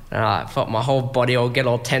 And I felt my whole body all get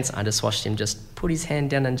all tense. I just watched him just put his hand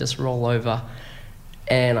down and just roll over.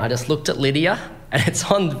 And I just looked at Lydia, and it's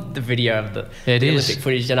on the video of the Olympic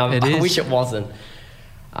footage, and I wish it wasn't,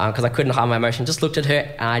 because I couldn't hide my emotion. Just looked at her,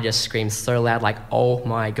 and I just screamed so loud, like, oh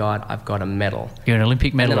my God, I've got a medal. You're an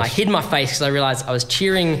Olympic medalist. And then I hid my face because I realised I was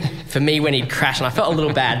cheering for me when he'd crashed, and I felt a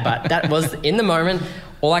little bad, but that was, in the moment,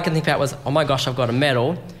 all I could think about was, oh my gosh, I've got a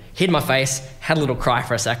medal. Hid my face, had a little cry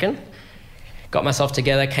for a second, got myself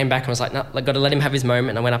together, came back and was like, no, I've got to let him have his moment.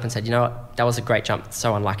 And I went up and said, you know what, that was a great jump,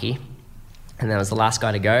 so unlucky. And then I was the last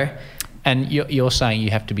guy to go. And you're saying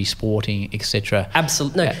you have to be sporting, etc.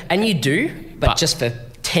 Absolutely. No, and you do, but just for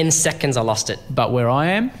 10 seconds I lost it. But where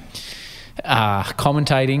I am,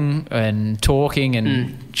 commentating and talking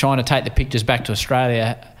and trying to take the pictures back to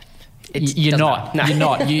Australia, you're not. No. You're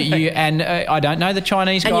not. And I don't know the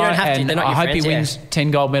Chinese guy, you don't have to. They're not your I hope friends, he wins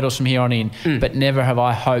 10 gold medals from here on in. But never have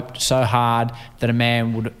I hoped so hard that a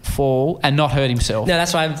man would fall and not hurt himself. No,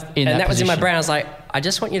 that's why that was in my brain. I was like, I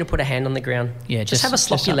just want you to put a hand on the ground. Yeah, just have a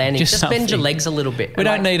sloppy landing. Just bend your legs a little bit. We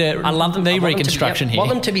don't need a knee reconstruction here. I want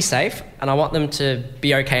them to be safe, and I want them to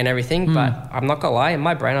be okay and everything. But I'm not gonna lie, in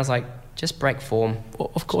my brain I was like, just break form.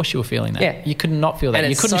 Well, of course you were feeling that. Yeah. You could not feel that. And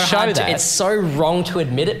you couldn't show that. It's so wrong to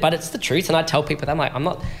admit it, but it's the truth. And I tell people that I'm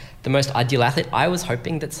not the most ideal athlete. I was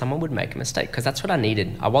hoping that someone would make a mistake because that's what I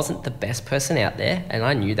needed. I wasn't the best person out there, and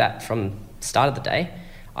I knew that from the start of the day.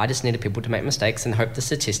 I just needed people to make mistakes and hope the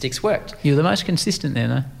statistics worked. You're the most consistent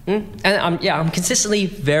there, though. And I'm consistently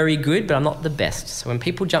very good, but I'm not the best. So when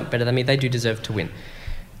people jump better than me, they do deserve to win.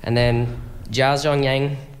 And then Jia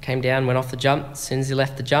Zhongyang came down, went off the jump. As soon as he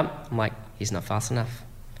left the jump, I'm like, he's not fast enough.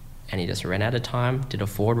 And he just ran out of time, did a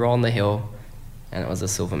forward roll on the hill, and it was a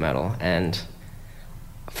silver medal. And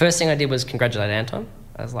first thing I did was congratulate Anton.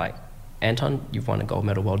 I was like, Anton, you've won a gold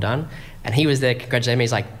medal, well done. And he was there congratulating me.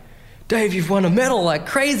 He's like, Dave, you've won a medal, like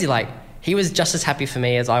crazy. Like, he was just as happy for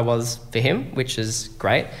me as I was for him, which is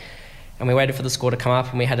great. And we waited for the score to come up,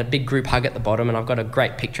 and we had a big group hug at the bottom, and I've got a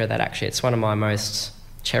great picture of that, actually. It's one of my most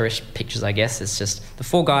cherished pictures, I guess. It's just the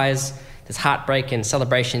four guys, there's heartbreak and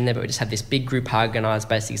celebration in there, but we just had this big group hug, and I was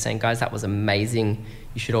basically saying, guys, that was amazing.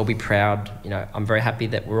 You should all be proud. You know, I'm very happy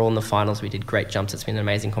that we're all in the finals. We did great jumps. It's been an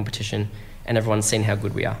amazing competition, and everyone's seen how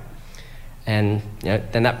good we are. And, you know,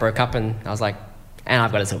 then that broke up, and I was like, and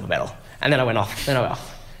I've got a silver medal. And then I went off.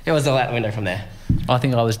 It was all out the window from there. I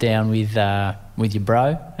think I was down with your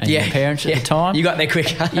bro and your parents at the time. You got there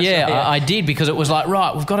quick. I did, because it was like,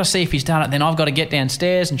 right, we've got to see if he's done it. Then I've got to get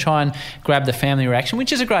downstairs and try and grab the family reaction,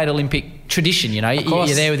 which is a great Olympic tradition, you know. You're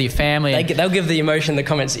there with your family. They'll give the emotion, the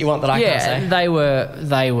comments that you want that I can't say.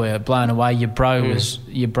 They were blown away. Your bro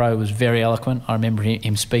was very eloquent. I remember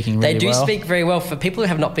him speaking really well. They do speak very well. For people who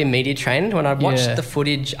have not been media trained, when I watched the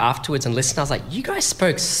footage afterwards and listened, I was like, you guys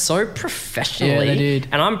spoke so professionally. Yeah, they did.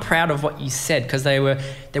 And I'm proud of what you said, because they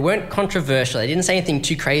weren't controversial. They didn't say anything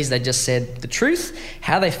too crazy. They just said the truth,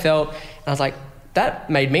 how they felt. And I was like, that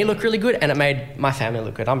made me look really good, and it made my family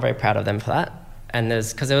look good. I'm very proud of them for that. And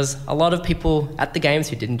because there was a lot of people at the games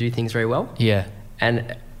who didn't do things very well. Yeah.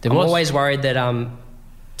 And I'm always worried that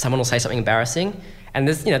someone will say something embarrassing. And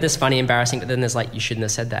there's funny, embarrassing, but then there's like, you shouldn't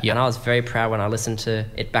have said that. Yep. And I was very proud when I listened to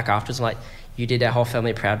it back afterwards. I'm like, you did our whole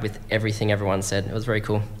family proud with everything everyone said. It was very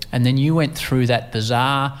cool. And then you went through that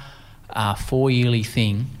bizarre 4-yearly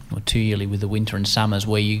thing, or 2-yearly with the winter and summers,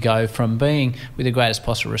 where you go from being, with the greatest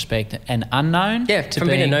possible respect, an unknown to from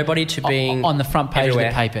being a nobody to being on the front page everywhere.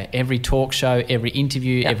 Of the paper. Every talk show, every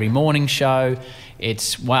interview, every morning show.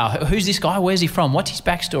 It's, wow, who's this guy? Where's he from? What's his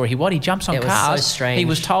backstory? He jumps on cars. It was so strange. He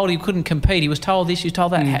was told he couldn't compete. He was told this, he was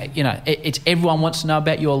told that. You know, it's everyone wants to know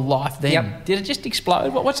about your life then. Yep. Did it just explode?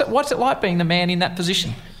 What's it like being the man in that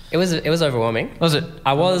position? It was overwhelming. Was it?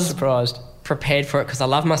 I was surprised. Prepared for it, because I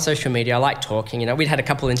love my social media. I like talking. You know, we'd had a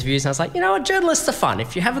couple of interviews, and I was like, you know what, journalists are fun.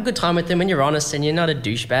 If you have a good time with them and you're honest and you're not a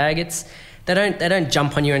douchebag, they don't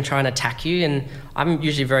jump on you and try and attack you. And I'm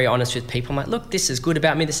usually very honest with people. I'm like, look, this is good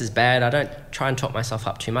about me, this is bad. I don't try and talk myself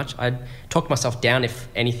up too much. I talk myself down, if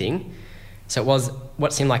anything. So it was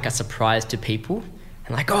what seemed like a surprise to people.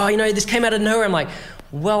 And like, oh, you know, this came out of nowhere. I'm like,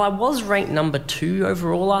 well, I was ranked number 2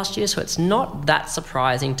 overall last year, so it's not that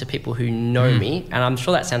surprising to people who know me. And I'm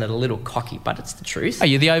sure that sounded a little cocky, but it's the truth. Oh,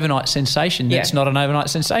 you're the overnight sensation. That's not an overnight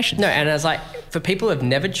sensation. No, and I was like, for people who have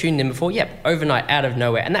never tuned in before, overnight, out of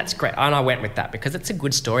nowhere. And that's great. And I went with that because it's a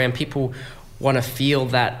good story and people want to feel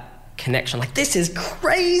that connection. Like, this is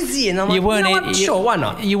crazy. And I'm like, sure, why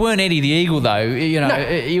not? You weren't Eddie the Eagle, though. You know,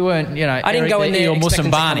 you weren't, you know, I didn't go in there expecting to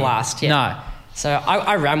come Barney. last. No. So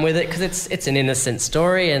I ran with it because it's an innocent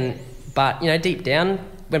story, but you know, deep down,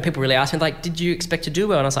 when people really asked me, like, did you expect to do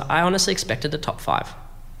well? And I was like, I honestly expected the top 5.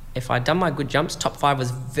 If I'd done my good jumps, top 5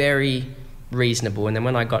 was very reasonable. And then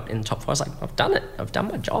when I got in top 5, I was like, I've done it. I've done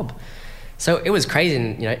my job. So it was crazy.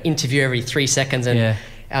 And, interview every 3 seconds. And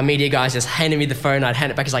our media guys just handed me the phone. I'd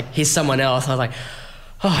hand it back. He's like, here's someone else. I was like,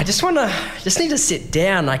 oh, I just need to sit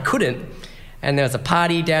down. I couldn't. And there was a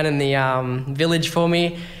party down in the village for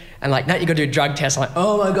me. And like, no, you got to do a drug test. I'm like,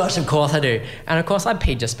 oh my gosh, of course I do. And of course I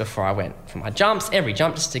peed just before I went for my jumps, every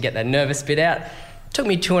jump, just to get that nervous bit out. It took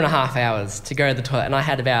me 2.5 hours to go to the toilet, and I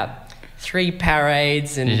had about 3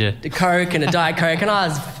 Powerades and a Coke and a Diet Coke, and I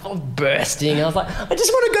was bursting. I was like, I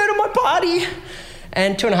just want to go to my party.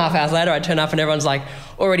 And 2.5 hours later, I turn up and everyone's like,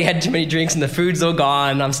 already had too many drinks and the food's all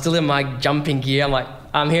gone. I'm still in my jumping gear. I'm like,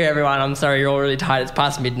 I'm here, everyone. I'm sorry, you're all really tired. It's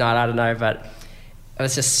past midnight. I don't know, but it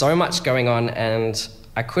was just so much going on, and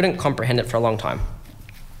I couldn't comprehend it for a long time.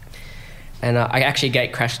 And I actually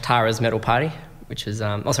gate crashed Tara's medal party, which was,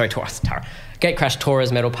 Tara. Gate crashed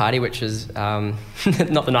Tora's medal party, which was not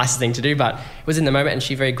the nicest thing to do, but it was in the moment, and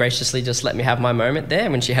she very graciously just let me have my moment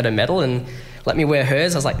there when she had her medal and let me wear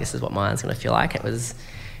hers. I was like, this is what mine's going to feel like. It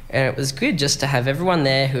was good just to have everyone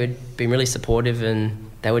there who had been really supportive,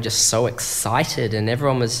 and they were just so excited, and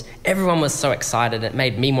everyone was so excited. It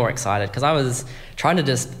made me more excited because I was trying to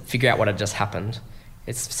just figure out what had just happened.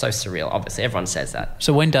 It's so surreal, obviously. Everyone says that.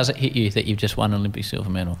 So when does it hit you that you've just won an Olympic silver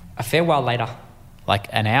medal? A fair while later. Like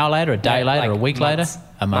an hour later, a day later, like a week months, later?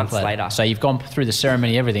 A month later. later. So you've gone through the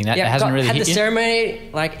ceremony, everything. That hasn't really hit you? Had the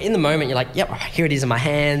ceremony, like in the moment, you're like, yep, here it is in my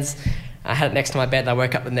hands. I had it next to my bed, and I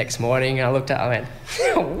woke up the next morning, and I looked at it, I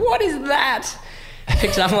went, what is that? I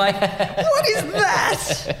picked it up, I'm like, what is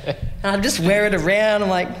that? And I'd just wear it around. I'm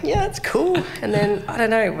like, yeah, it's cool. And then, I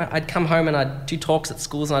don't know, I'd come home and I'd do talks at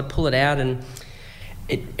schools, and I'd pull it out, and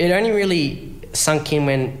it only really sunk in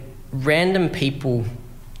when random people,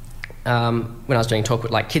 when I was doing talk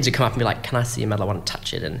with, like, kids would come up and be like, can I see your medal? I want to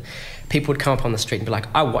touch it. And people would come up on the street and be like,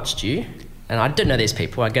 I watched you. And I didn't know these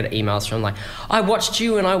people. I'd get emails from like, I watched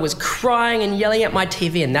you and I was crying and yelling at my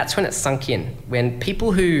TV. And that's when it sunk in. When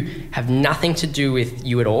people who have nothing to do with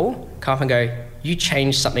you at all come up and go, you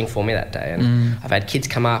changed something for me that day. And I've had kids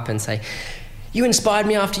come up and say, you inspired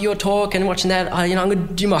me after your talk and watching that. I'm going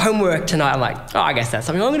to do my homework tonight. I'm like, oh, I guess that's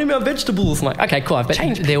something. I'm going to do my vegetables. I'm like, okay, cool. I've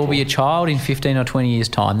changed. There will be a child in 15 or 20 years'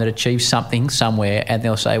 time that achieves something somewhere, and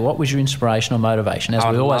they'll say, what was your inspiration or motivation? As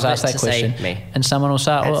we always ask that question. And someone will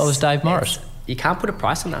say, oh, it was Dave Morris. You can't put a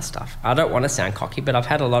price on that stuff. I don't want to sound cocky, but I've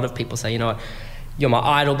had a lot of people say, you know what, you're my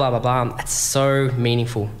idol, blah, blah, blah. That's so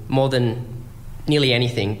meaningful, more than nearly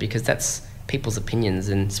anything, because that's people's opinions,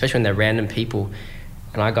 and especially when they're random people.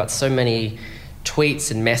 And I got so many tweets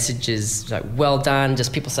and messages like, well done,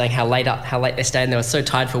 just people saying how late they stayed, and they were so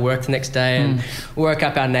tired for work the next day, and woke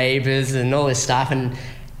up our neighbours and all this stuff, and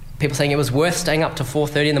people saying it was worth staying up to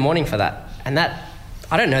 4:30 in the morning for that. And that,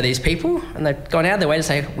 I don't know these people, and they've gone out of their way to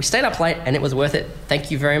say, we stayed up late and it was worth it, thank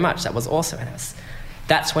you very much, that was awesome. And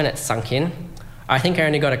that's when it sunk in. I think I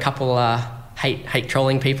only got a couple hate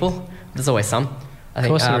trolling people. There's always some. I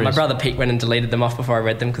think my brother Pete went and deleted them off before I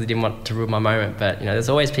read them because he didn't want to ruin my moment. But there's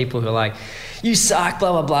always people who are like, you suck,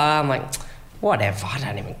 blah, blah, blah. I'm like, whatever, I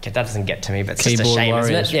don't even get, that doesn't get to me, but it's keyboard just a shame, warriors.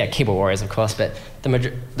 Isn't it? Yeah, keyboard warriors, of course. But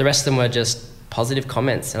the rest of them were just positive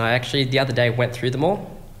comments. And I actually, the other day, went through them all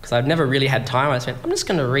because I've never really had time. I just went, I'm just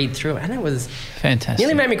going to read through it. And it was fantastic.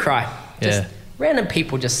 Nearly made me cry. Yeah. Just random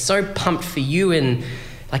people just so pumped for you and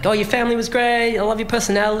like, oh, your family was great, I love your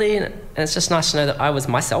personality. And it's just nice to know that I was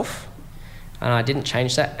myself. And I didn't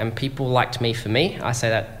change that, and people liked me for me. I say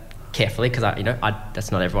that carefully because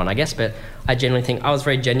that's not everyone, I guess, but I genuinely think I was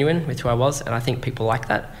very genuine with who I was, and I think people like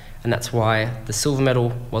that, and that's why the silver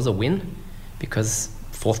medal was a win, because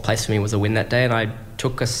 4th place for me was a win that day, and I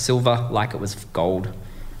took a silver like it was gold,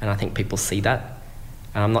 and I think people see that,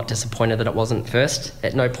 and I'm not disappointed that it wasn't first.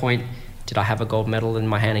 At no point did I have a gold medal in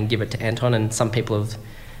my hand and give it to Anton, and some people have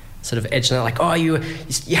sort of edged it like, oh, you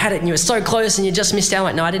had it and you were so close and you just missed out.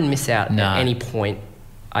 Like, no, I didn't miss out at any point.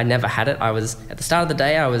 I never had it. I was, at the start of the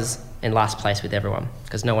day, I was in last place with everyone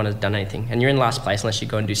because no one has done anything. And you're in last place unless you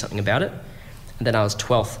go and do something about it. And then I was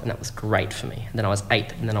 12th, and that was great for me. And then I was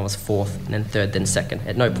 8th, and then I was 4th, and then 3rd, then 2nd.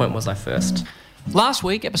 At no point was I first. Last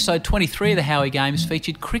week, episode 23 of the Howie Games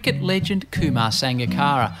featured cricket legend Kumar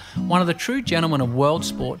Sangakkara. One of the true gentlemen of world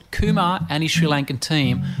sport, Kumar and his Sri Lankan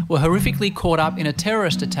team were horrifically caught up in a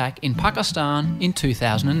terrorist attack in Pakistan in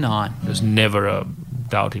 2009. There's never a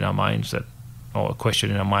doubt in our minds or a question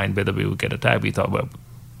in our mind whether we would get attacked. We thought, well,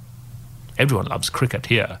 everyone loves cricket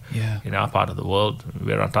here. Yeah. In our part of the world,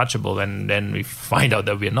 we're untouchable, and then we find out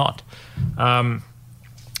that we're not.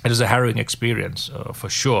 it was a harrowing experience for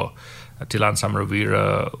sure. Tilan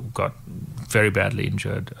Samaraweera got very badly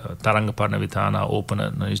injured. Taranga Parnavithana, opener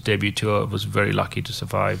in his debut tour, was very lucky to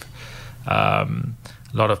survive. A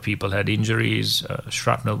lot of people had injuries,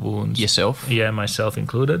 shrapnel wounds. Yourself? Yeah, myself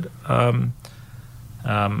included.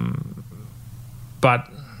 But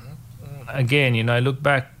again, I look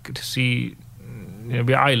back to see,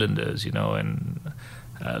 we're islanders, and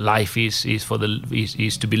life is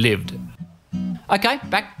to be lived. Okay,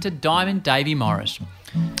 back to Diamond Davey Morris.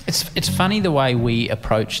 It's funny the way we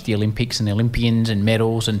approach the Olympics and the Olympians and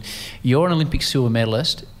medals, and you're an Olympic silver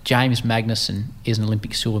medalist. James Magnussen is an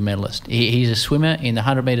Olympic silver medalist. He's a swimmer in the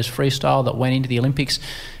 100 metres freestyle that went into the Olympics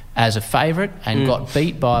as a favourite and got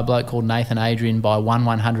beat by a bloke called Nathan Adrian by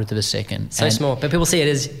 1/100th of a second. So small, but people see it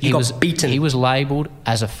as he got beaten. He was labelled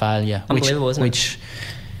as a failure. Unbelievable, isn't it? Which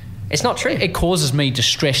it's not true. It causes me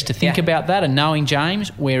distress to think about that and knowing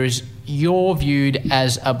James, whereas you're viewed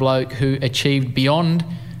as a bloke who achieved beyond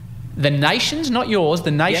the nation's, not yours,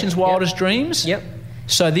 the nation's wildest dreams. Yep.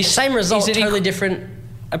 So this same result, totally different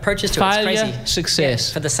approaches to failure, it. It's crazy.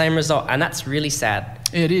 Success. For the same result, and that's really sad.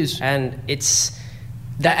 It is. And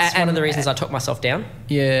that's one of the reasons I took myself down.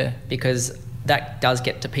 Yeah. Because that does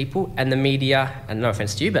get to people, and the media, and no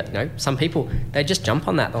offence to you, but some people, they just jump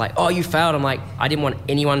on that. They're like, oh, you failed. I'm like, I didn't want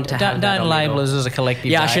anyone to have that. Don't label us as a collective.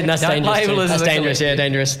 Yeah, I shouldn't. That's dangerous. Label us that's as dangerous. Yeah,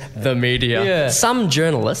 dangerous. The media. Yeah. Some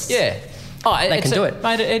journalists. Yeah. Oh, they can do it.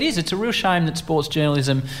 Mate, it is. It's a real shame that sports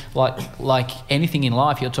journalism, like anything in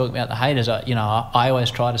life, you're talking about the haters. I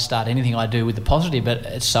always try to start anything I do with the positive, but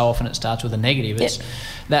it's so often it starts with the negative.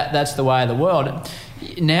 That's the way of the world.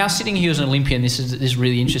 Now, sitting here as an Olympian, this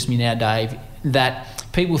really interests me now, Dave, that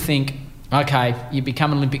people think, okay, you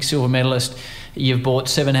become an Olympic silver medalist, you've bought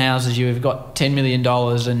 7 houses, you've got $10 million,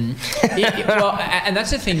 and and that's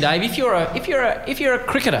the thing, Dave. If you're a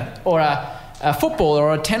cricketer or a footballer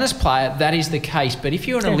or a tennis player, that is the case. But if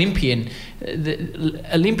you're an Olympian, the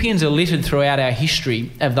Olympians are littered throughout our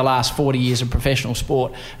history of the last 40 years of professional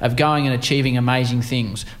sport of going and achieving amazing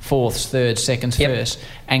things, fourths, thirds, seconds, first,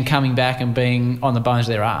 and coming back and being on the bones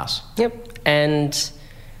of their arse. Yep. And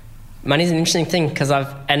money's an interesting thing because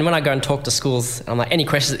when I go and talk to schools, I'm like, any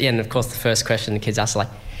questions at the end? Of course, the first question the kids ask is like,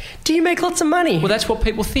 do you make lots of money? Well, that's what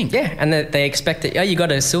people think. Yeah, and they expect that, you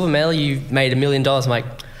got a silver medal, you made $1 million. I'm like,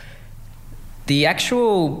 the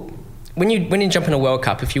actual, when you jump in a World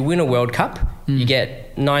Cup, if you win a World Cup, you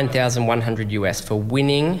get $9,100 US for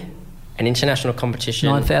winning an international competition.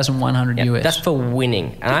 $9,100 US. That's for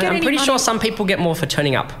winning. And I'm pretty sure some people get more for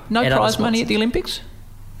turning up. No prize money at the Olympics?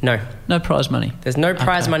 No. No prize money? There's no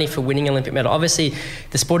prize money for winning an Olympic medal. Obviously,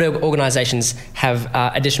 the sport organisations have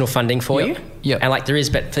additional funding for you. Yeah. And there is,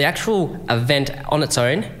 but for the actual event on its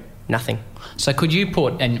own, nothing. So could you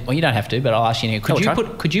put, you don't have to, but I'll ask you now,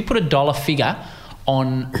 could you put a dollar figure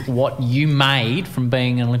on what you made from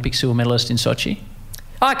being an Olympic silver medalist in Sochi?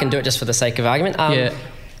 I can do it just for the sake of argument.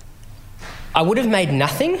 I would have made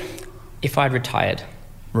nothing if I'd retired.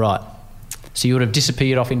 Right. So you would have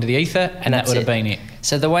disappeared off into the ether, and that would have been it.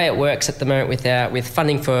 So the way it works at the moment with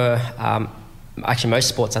funding for actually most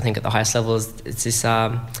sports, I think at the highest level, it's this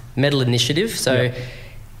medal initiative. So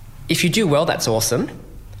if you do well, that's awesome.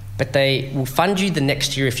 But they will fund you the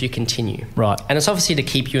next year if you continue. Right. And it's obviously to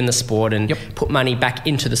keep you in the sport and put money back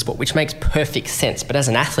into the sport, which makes perfect sense. But as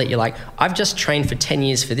an athlete, you're like, I've just trained for 10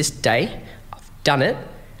 years for this day. I've done it.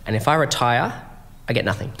 And if I retire, I get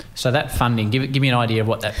nothing. So that funding, give me an idea of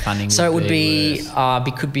what that funding would be. So it would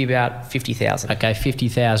be, could be about 50,000. Okay,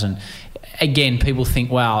 50,000. Again, people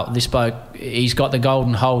think, wow, this bloke, he's got the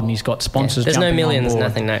golden hold and he's got sponsors. There's no millions, on board.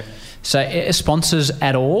 Nothing, no. So sponsors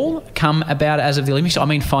at all come about as of the Olympics? I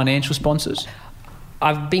mean financial sponsors?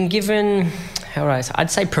 I've been given, I'd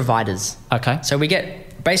say providers. Okay. So we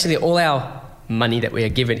get basically all our money that we are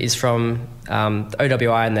given is from the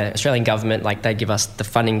OWI and the Australian government. They give us the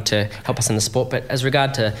funding to help us in the sport. But as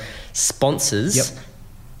regard to sponsors,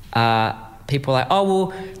 people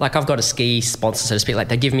are like, I've got a ski sponsor, so to speak.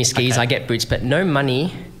 They give me skis, I get boots, but no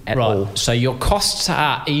money at all. So your costs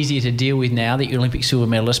are easier to deal with now that you're Olympic silver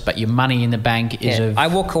medalist, but your money in the bank is I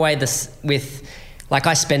walk away with,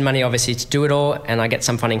 I spend money obviously to do it all, and I get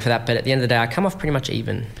some funding for that, but at the end of the day, I come off pretty much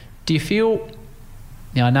even. Do you feel...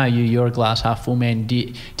 Now, I know you're a glass half full man. Do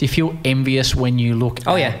you feel envious when you look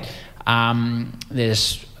at...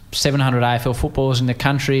 there's 700 AFL footballers in the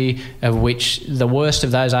country, of which the worst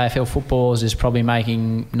of those AFL footballers is probably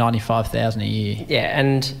making $95,000 a year. Yeah,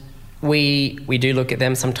 and we do look at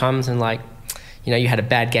them sometimes and you had a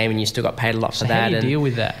bad game and you still got paid a lot for that. How do you deal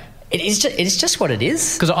with that? It's just what it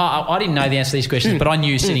is. Because I didn't know the answer to these questions, but I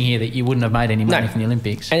knew sitting here that you wouldn't have made any money from the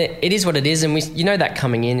Olympics. And it is what it is, and you know that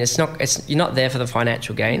coming in. You're not there for the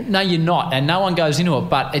financial gain. No, you're not, and no one goes into it.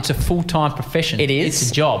 But it's a full-time profession. It is.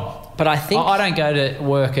 It's a job. But I think I don't go to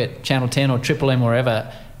work at Channel 10 or Triple M or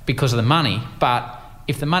wherever because of the money. But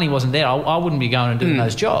if the money wasn't there, I wouldn't be going and doing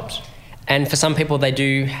those jobs. And for some people, they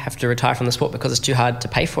do have to retire from the sport because it's too hard to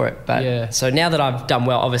pay for it. But so now that I've done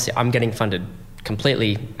well, obviously I'm getting funded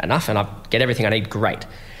completely enough and I get everything I need, great.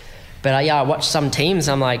 But I watch some teams,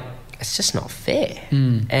 I'm like, it's just not fair.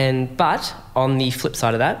 But on the flip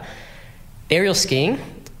side of that, aerial skiing,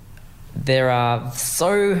 there are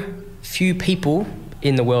so few people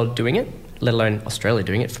in the world doing it, let alone Australia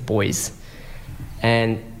doing it for boys.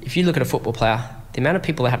 And if you look at a football player, the amount of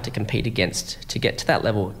people they have to compete against to get to that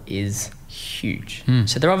level is huge.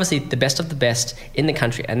 So they're obviously the best of the best in the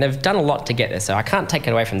country, and they've done a lot to get there, so I can't take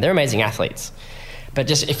it away from them. They're amazing athletes. But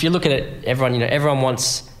just if you look at it, everyone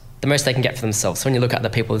wants the most they can get for themselves. So when you look at other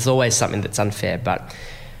people, there's always something that's unfair. But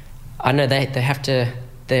I know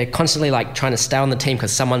they're constantly like trying to stay on the team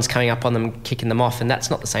because someone's coming up on them, kicking them off, and that's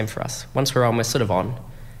not the same for us. Once we're on, we're sort of on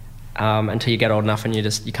until you get old enough and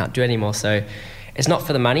you can't do it anymore. So it's not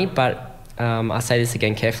for the money, but I say this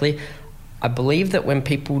again carefully. I believe that when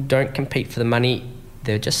people don't compete for the money,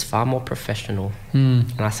 they're just far more professional.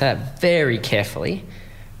 And I say that very carefully.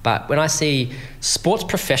 But when I see sports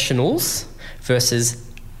professionals versus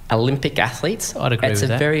Olympic athletes, I'd agree with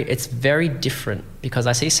that. It's very different, because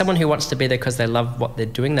I see someone who wants to be there because they love what they're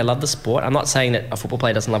doing, they love the sport. I'm not saying that a football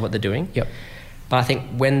player doesn't love what they're doing. Yep. But I think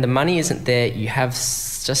when the money isn't there, you have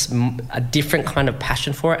just a different kind of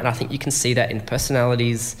passion for it. And I think you can see that in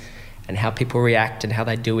personalities and how people react and how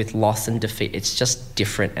they deal with loss and defeat. It's just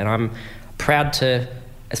different. And I'm proud to,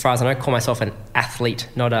 as far as I know, call myself an athlete,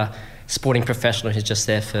 not a sporting professional who's just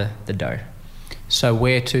there for the dough. So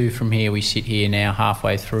where to from here? We sit here now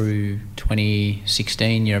halfway through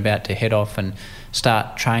 2016. You're about to head off and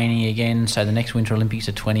start training again. So the next Winter Olympics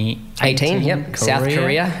are 2018. Yep. Korea. South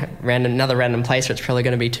Korea. Another random place where it's probably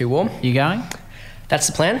going to be too warm. You going? That's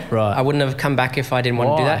the plan. Right. I wouldn't have come back if I didn't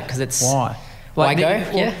want to do that, because it's... Why? Why go?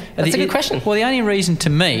 Yeah, that's a good question. Well, the only reason to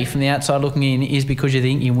me, from the outside looking in, is because you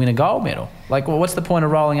think you can win a gold medal. Like, well, what's the point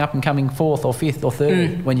of rolling up and coming fourth or fifth or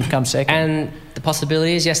third when you've come second? And the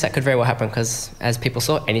possibility is, yes, that could very well happen, because as people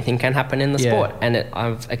saw, anything can happen in the sport. And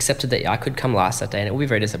I've accepted that I could come last that day, and it will be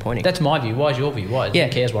very disappointing. That's my view. Why is your view? Why? Who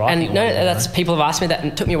cares what I think? And people have asked me that,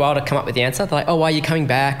 and it took me a while to come up with the answer. They're like, oh, why are you coming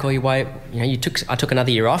back? Or why? I took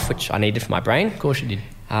another year off, which I needed for my brain. Of course you did.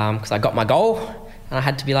 Because I got my goal, and I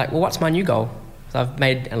had to be like, well, what's my new goal? So I've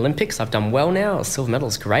made Olympics, I've done well now, a silver medal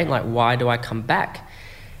is great, like, why do I come back?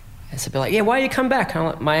 And so they'll be like, yeah, why do you come back?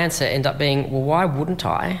 And my answer ended up being, well, why wouldn't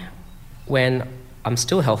I, when I'm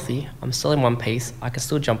still healthy, I'm still in one piece, I can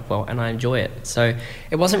still jump well, and I enjoy it. So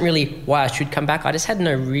it wasn't really why I should come back, I just had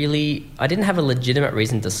I didn't have a legitimate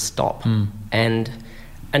reason to stop. And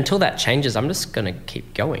until that changes, I'm just going to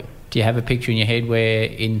keep going. Do you have a picture in your head where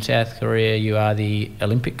in South Korea you are the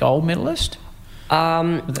Olympic gold medalist?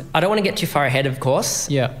 I don't want to get too far ahead, of course.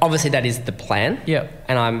 Yeah. Obviously, that is the plan. Yeah.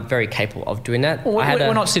 And I'm very capable of doing that. Well,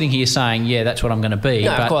 we're not sitting here saying, yeah, that's what I'm going to be.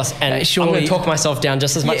 No, but of course. And surely, I'm going to talk myself down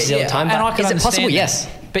just as much as the other time. And but I can is it possible? that. Yes.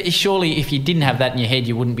 But surely, if you didn't have that in your head,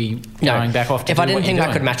 you wouldn't be going back off to if I didn't think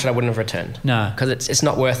I could match it, I wouldn't have returned. No. Because it's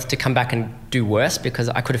not worth to come back and do worse, because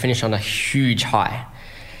I could have finished on a huge high.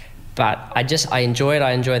 But I enjoy it.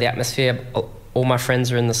 I enjoy the atmosphere. All my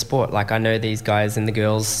friends are in the sport. Like, I know these guys and the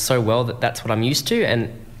girls so well that's what I'm used to. And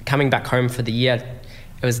coming back home for the year,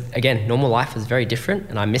 it was, again, normal life was very different,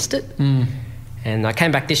 and I missed it. And I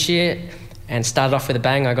came back this year and started off with a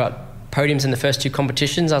bang. I got podiums in the first two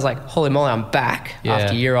competitions. I was like, holy moly, I'm back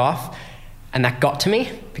after a year off. And that got to me,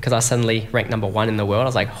 because I suddenly ranked number 1 in the world. I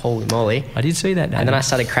was like, holy moly. I did see that. And then I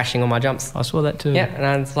started crashing all my jumps. I saw that too. Yeah, and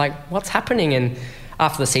I was like, what's happening? And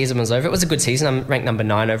after the season was over, it was a good season. I'm ranked number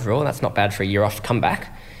 9 overall. That's not bad for a year off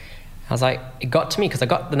comeback. I was like, it got to me, because I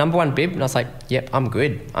got the number 1 bib, and I was like, yep, I'm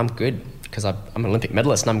good, because I'm an Olympic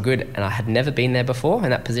medalist and I'm good. And I had never been there before in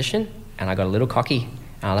that position, and I got a little cocky,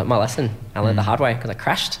 and I learnt my lesson. I learnt the hard way, because I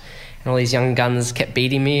crashed, and all these young guns kept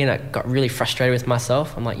beating me, and I got really frustrated with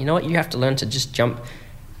myself. I'm like, you know what, you have to learn to just jump,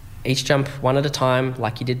 each jump one at a time,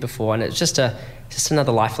 like you did before. And it's just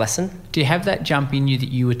another life lesson. Do you have that jump in you that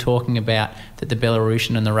you were talking about, that the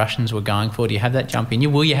Belarusian and the Russians were going for? Do you have that jump in you?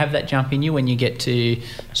 Will you have that jump in you when you get to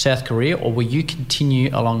South Korea, or will you continue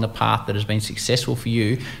along the path that has been successful for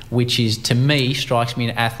you, which is, to me, strikes me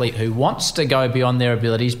an athlete who wants to go beyond their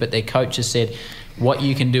abilities, but their coach has said, what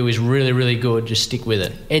you can do is really, really good, just stick with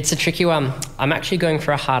it? It's a tricky one. I'm actually going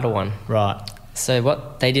for a harder one. Right. So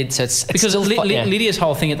what they did, so it's because still Lydia's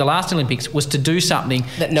whole thing at the last Olympics was to do something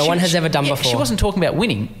that no one has ever done before. She wasn't talking about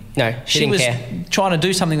winning. No, she was care. Trying to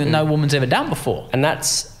do something that no woman's ever done before. And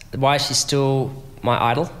that's why she's still my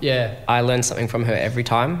idol. Yeah. I learn something from her every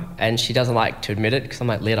time, and she doesn't like to admit it because I'm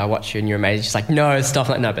like, Lyd, I watch you and you're amazing. She's like, no, stop.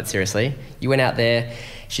 I'm like, no, but seriously, you went out there.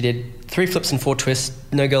 She did 3 flips and 4 twists.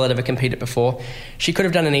 No girl had ever competed before. She could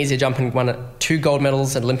have done an easier jump and won 2 gold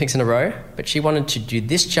medals at Olympics in a row, but she wanted to do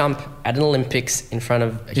this jump at an Olympics in front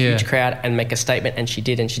of a huge crowd and make a statement, and she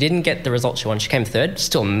did. And she didn't get the result she wanted. She came 3rd,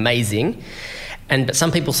 still amazing. But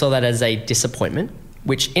some people saw that as a disappointment,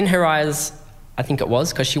 which in her eyes, I think it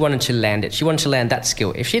was, because she wanted to land it. She wanted to land that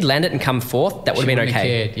skill. If she'd landed and come 4th, that would have been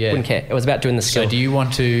okay. Wouldn't care. It was about doing the skill. So do you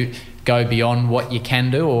want to go beyond what you can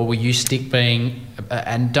do, or will you stick being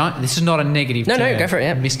and don't? This is not a negative term. No, go for it.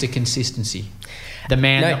 Yeah. Mr. Consistency, the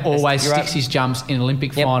man that always sticks his jumps in an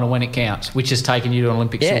Olympic final when it counts, which has taken you to an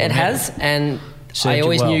Olympic silver medal. Yeah, it has, and I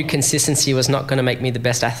always knew consistency was not going to make me the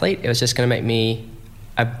best athlete. It was just going to make me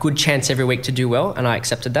a good chance every week to do well, and I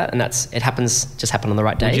accepted that, and it happens. Just happened on the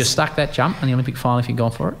right days. Would you stuck that jump in the Olympic final if you'd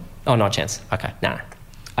gone for it? Oh, not a chance. Okay, no.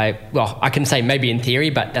 I can say maybe in theory,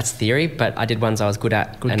 but that's theory. But I did ones I was good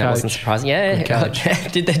at, and it wasn't surprising. Yeah,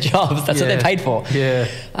 did their jobs. That's what they're paid for. Yeah.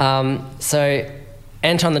 So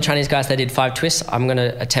Anton, the Chinese guys, they did 5 twists. I'm going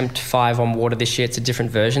to attempt 5 on water this year. It's a different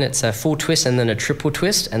version. It's a full twist and then a triple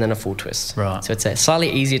twist and then a full twist. Right. So it's a slightly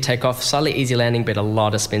easier takeoff, slightly easier landing, but a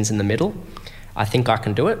lot of spins in the middle. I think I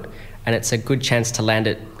can do it, and it's a good chance to land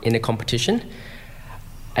it in a competition.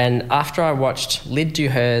 And after I watched Lyd do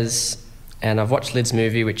hers, and I've watched Lyd's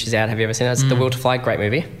movie, which is out. Have you ever seen it? It's The Will to Fly, great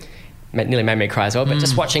movie. Nearly made me cry as well, but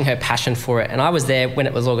just watching her passion for it. And I was there when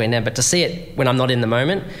it was all going down, but to see it when I'm not in the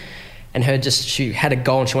moment, and her she had a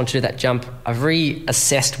goal and she wanted to do that jump, I've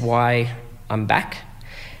reassessed why I'm back.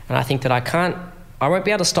 And I think that I won't be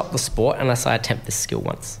able to stop the sport unless I attempt this skill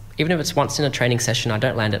once. Even if it's once in a training session, I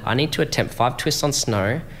don't land it. I need to attempt 5 twists on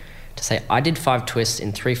snow to say I did 5 twists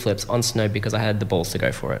in 3 flips on snow because I had the balls to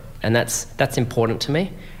go for it. And that's important to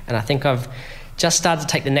me. And I think I've just started to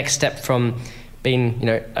take the next step from being,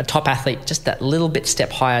 a top athlete, just that little bit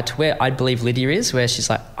step higher to where I believe Lydia is, where she's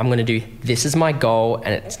like, I'm going to do, this is my goal,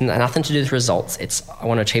 and it's nothing to do with results. I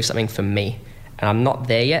want to achieve something for me. And I'm not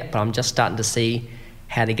there yet, but I'm just starting to see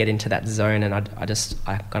how to get into that zone, and I'm going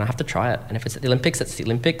to have to try it. And if it's at the Olympics, it's the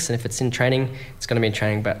Olympics, and if it's in training, it's going to be in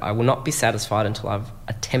training, but I will not be satisfied until I've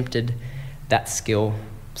attempted that skill,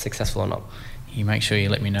 successful or not. You make sure you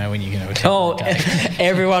let me know when you're going to attempt.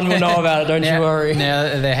 Everyone will know about it, don't you worry.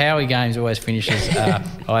 Now, the Howie Games always finishes.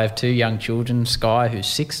 I have 2 young children, Sky, who's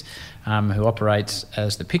 6, who operates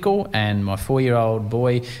as the pickle, and my 4-year-old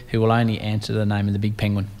boy, who will only answer the name of the big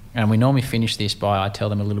penguin. And we normally finish this by I tell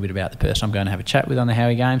them a little bit about the person I'm going to have a chat with on the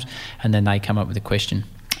Howie Games, and then they come up with a question.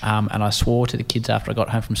 And I swore to the kids after I got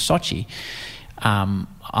home from Sochi, I'm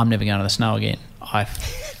never going to the snow again. I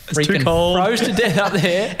freaking froze to death up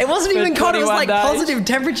there. It wasn't even cold. It was like days. Positive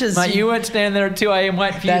temperatures. Mate, you weren't standing there at 2 a.m.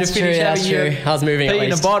 waiting for you to finish having your I was moving pee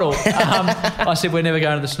in a bottle. I said, we're never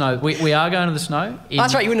going to the snow. We are going to the snow.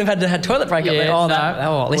 That's right. You wouldn't have had toilet break up there.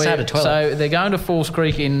 No. At least I had a toilet. So they're going to Falls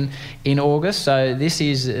Creek in August. So this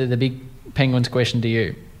is the big Penguins question to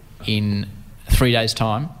you. In 3 days'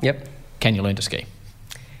 time, can you learn to ski?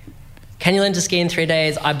 Can you learn to ski in 3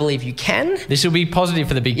 days? I believe you can. This will be positive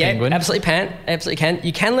for the big penguin. Absolutely can.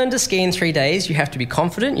 You can learn to ski in 3 days. You have to be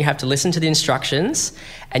confident. You have to listen to the instructions,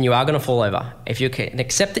 and you are going to fall over. If you can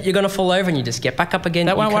accept that you're going to fall over and you just get back up again.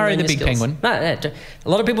 That won't worry the big penguin. No, a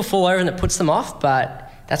lot of people fall over and it puts them off,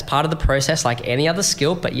 but that's part of the process like any other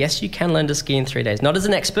skill. But yes, you can learn to ski in 3 days. Not as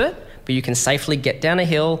an expert, but you can safely get down a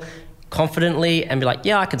hill confidently and be like,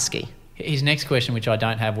 yeah, I can ski. His next question, which I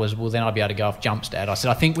don't have, was, well, then I'll be able to go off jumps, Dad. I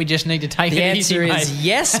said, I think we just need to take it easy, mate. The answer is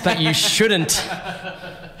yes, but you shouldn't.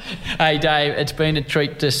 Hey, Dave, it's been a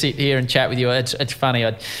treat to sit here and chat with you. It's funny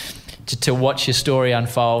to watch your story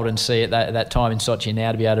unfold and see it that time in Sochi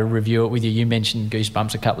now, to be able to review it with you. You mentioned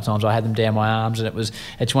goosebumps a couple of times. I had them down my arms, and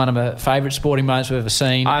it's one of my favourite sporting moments we've ever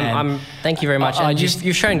seen. Thank you very much.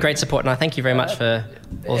 You've shown great support, and I thank you very much for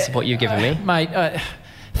all the support you've given me. Mate,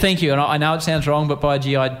 thank you, and I know it sounds wrong, but by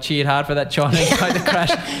gee, I cheered hard for that Chinese bloke to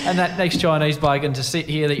crash and that next Chinese bloke, and to sit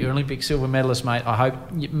here that you're an Olympic silver medalist, mate. I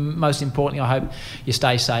hope, most importantly, I hope you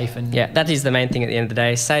stay safe. And that is the main thing at the end of the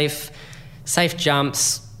day. Safe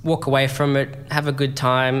jumps, walk away from it, have a good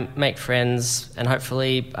time, make friends, and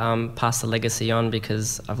hopefully pass the legacy on,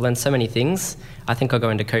 because I've learned so many things. I think I'll go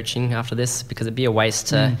into coaching after this, because it'd be a waste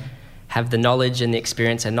to have the knowledge and the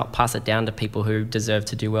experience and not pass it down to people who deserve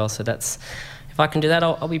to do well. So that's if I can do that,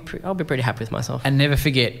 I'll be pretty happy with myself. And never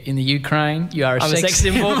forget, in the Ukraine, you are I'm a sex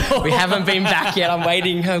symbol. We haven't been back yet. I'm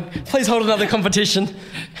waiting. Please hold another competition.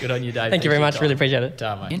 Good on you, Dave. Thank you very much. Really appreciate it.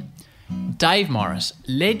 Mate. Dave Morris,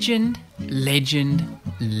 legend.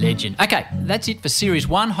 Okay, that's it for Series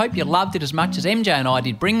 1. Hope you loved it as much as MJ and I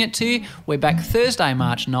did bringing it to you. We're back Thursday,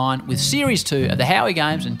 March 9 with Series 2 of the Howie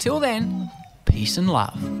Games. Until then, peace and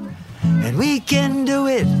love. And we can do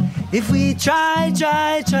it if we try.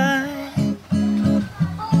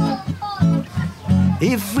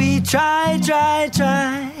 If we try.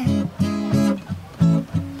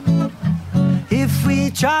 If we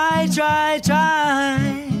try.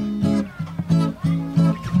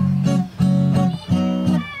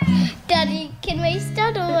 Daddy, can we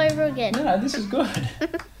start all over again? No, this is good.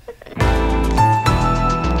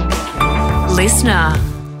 Listener.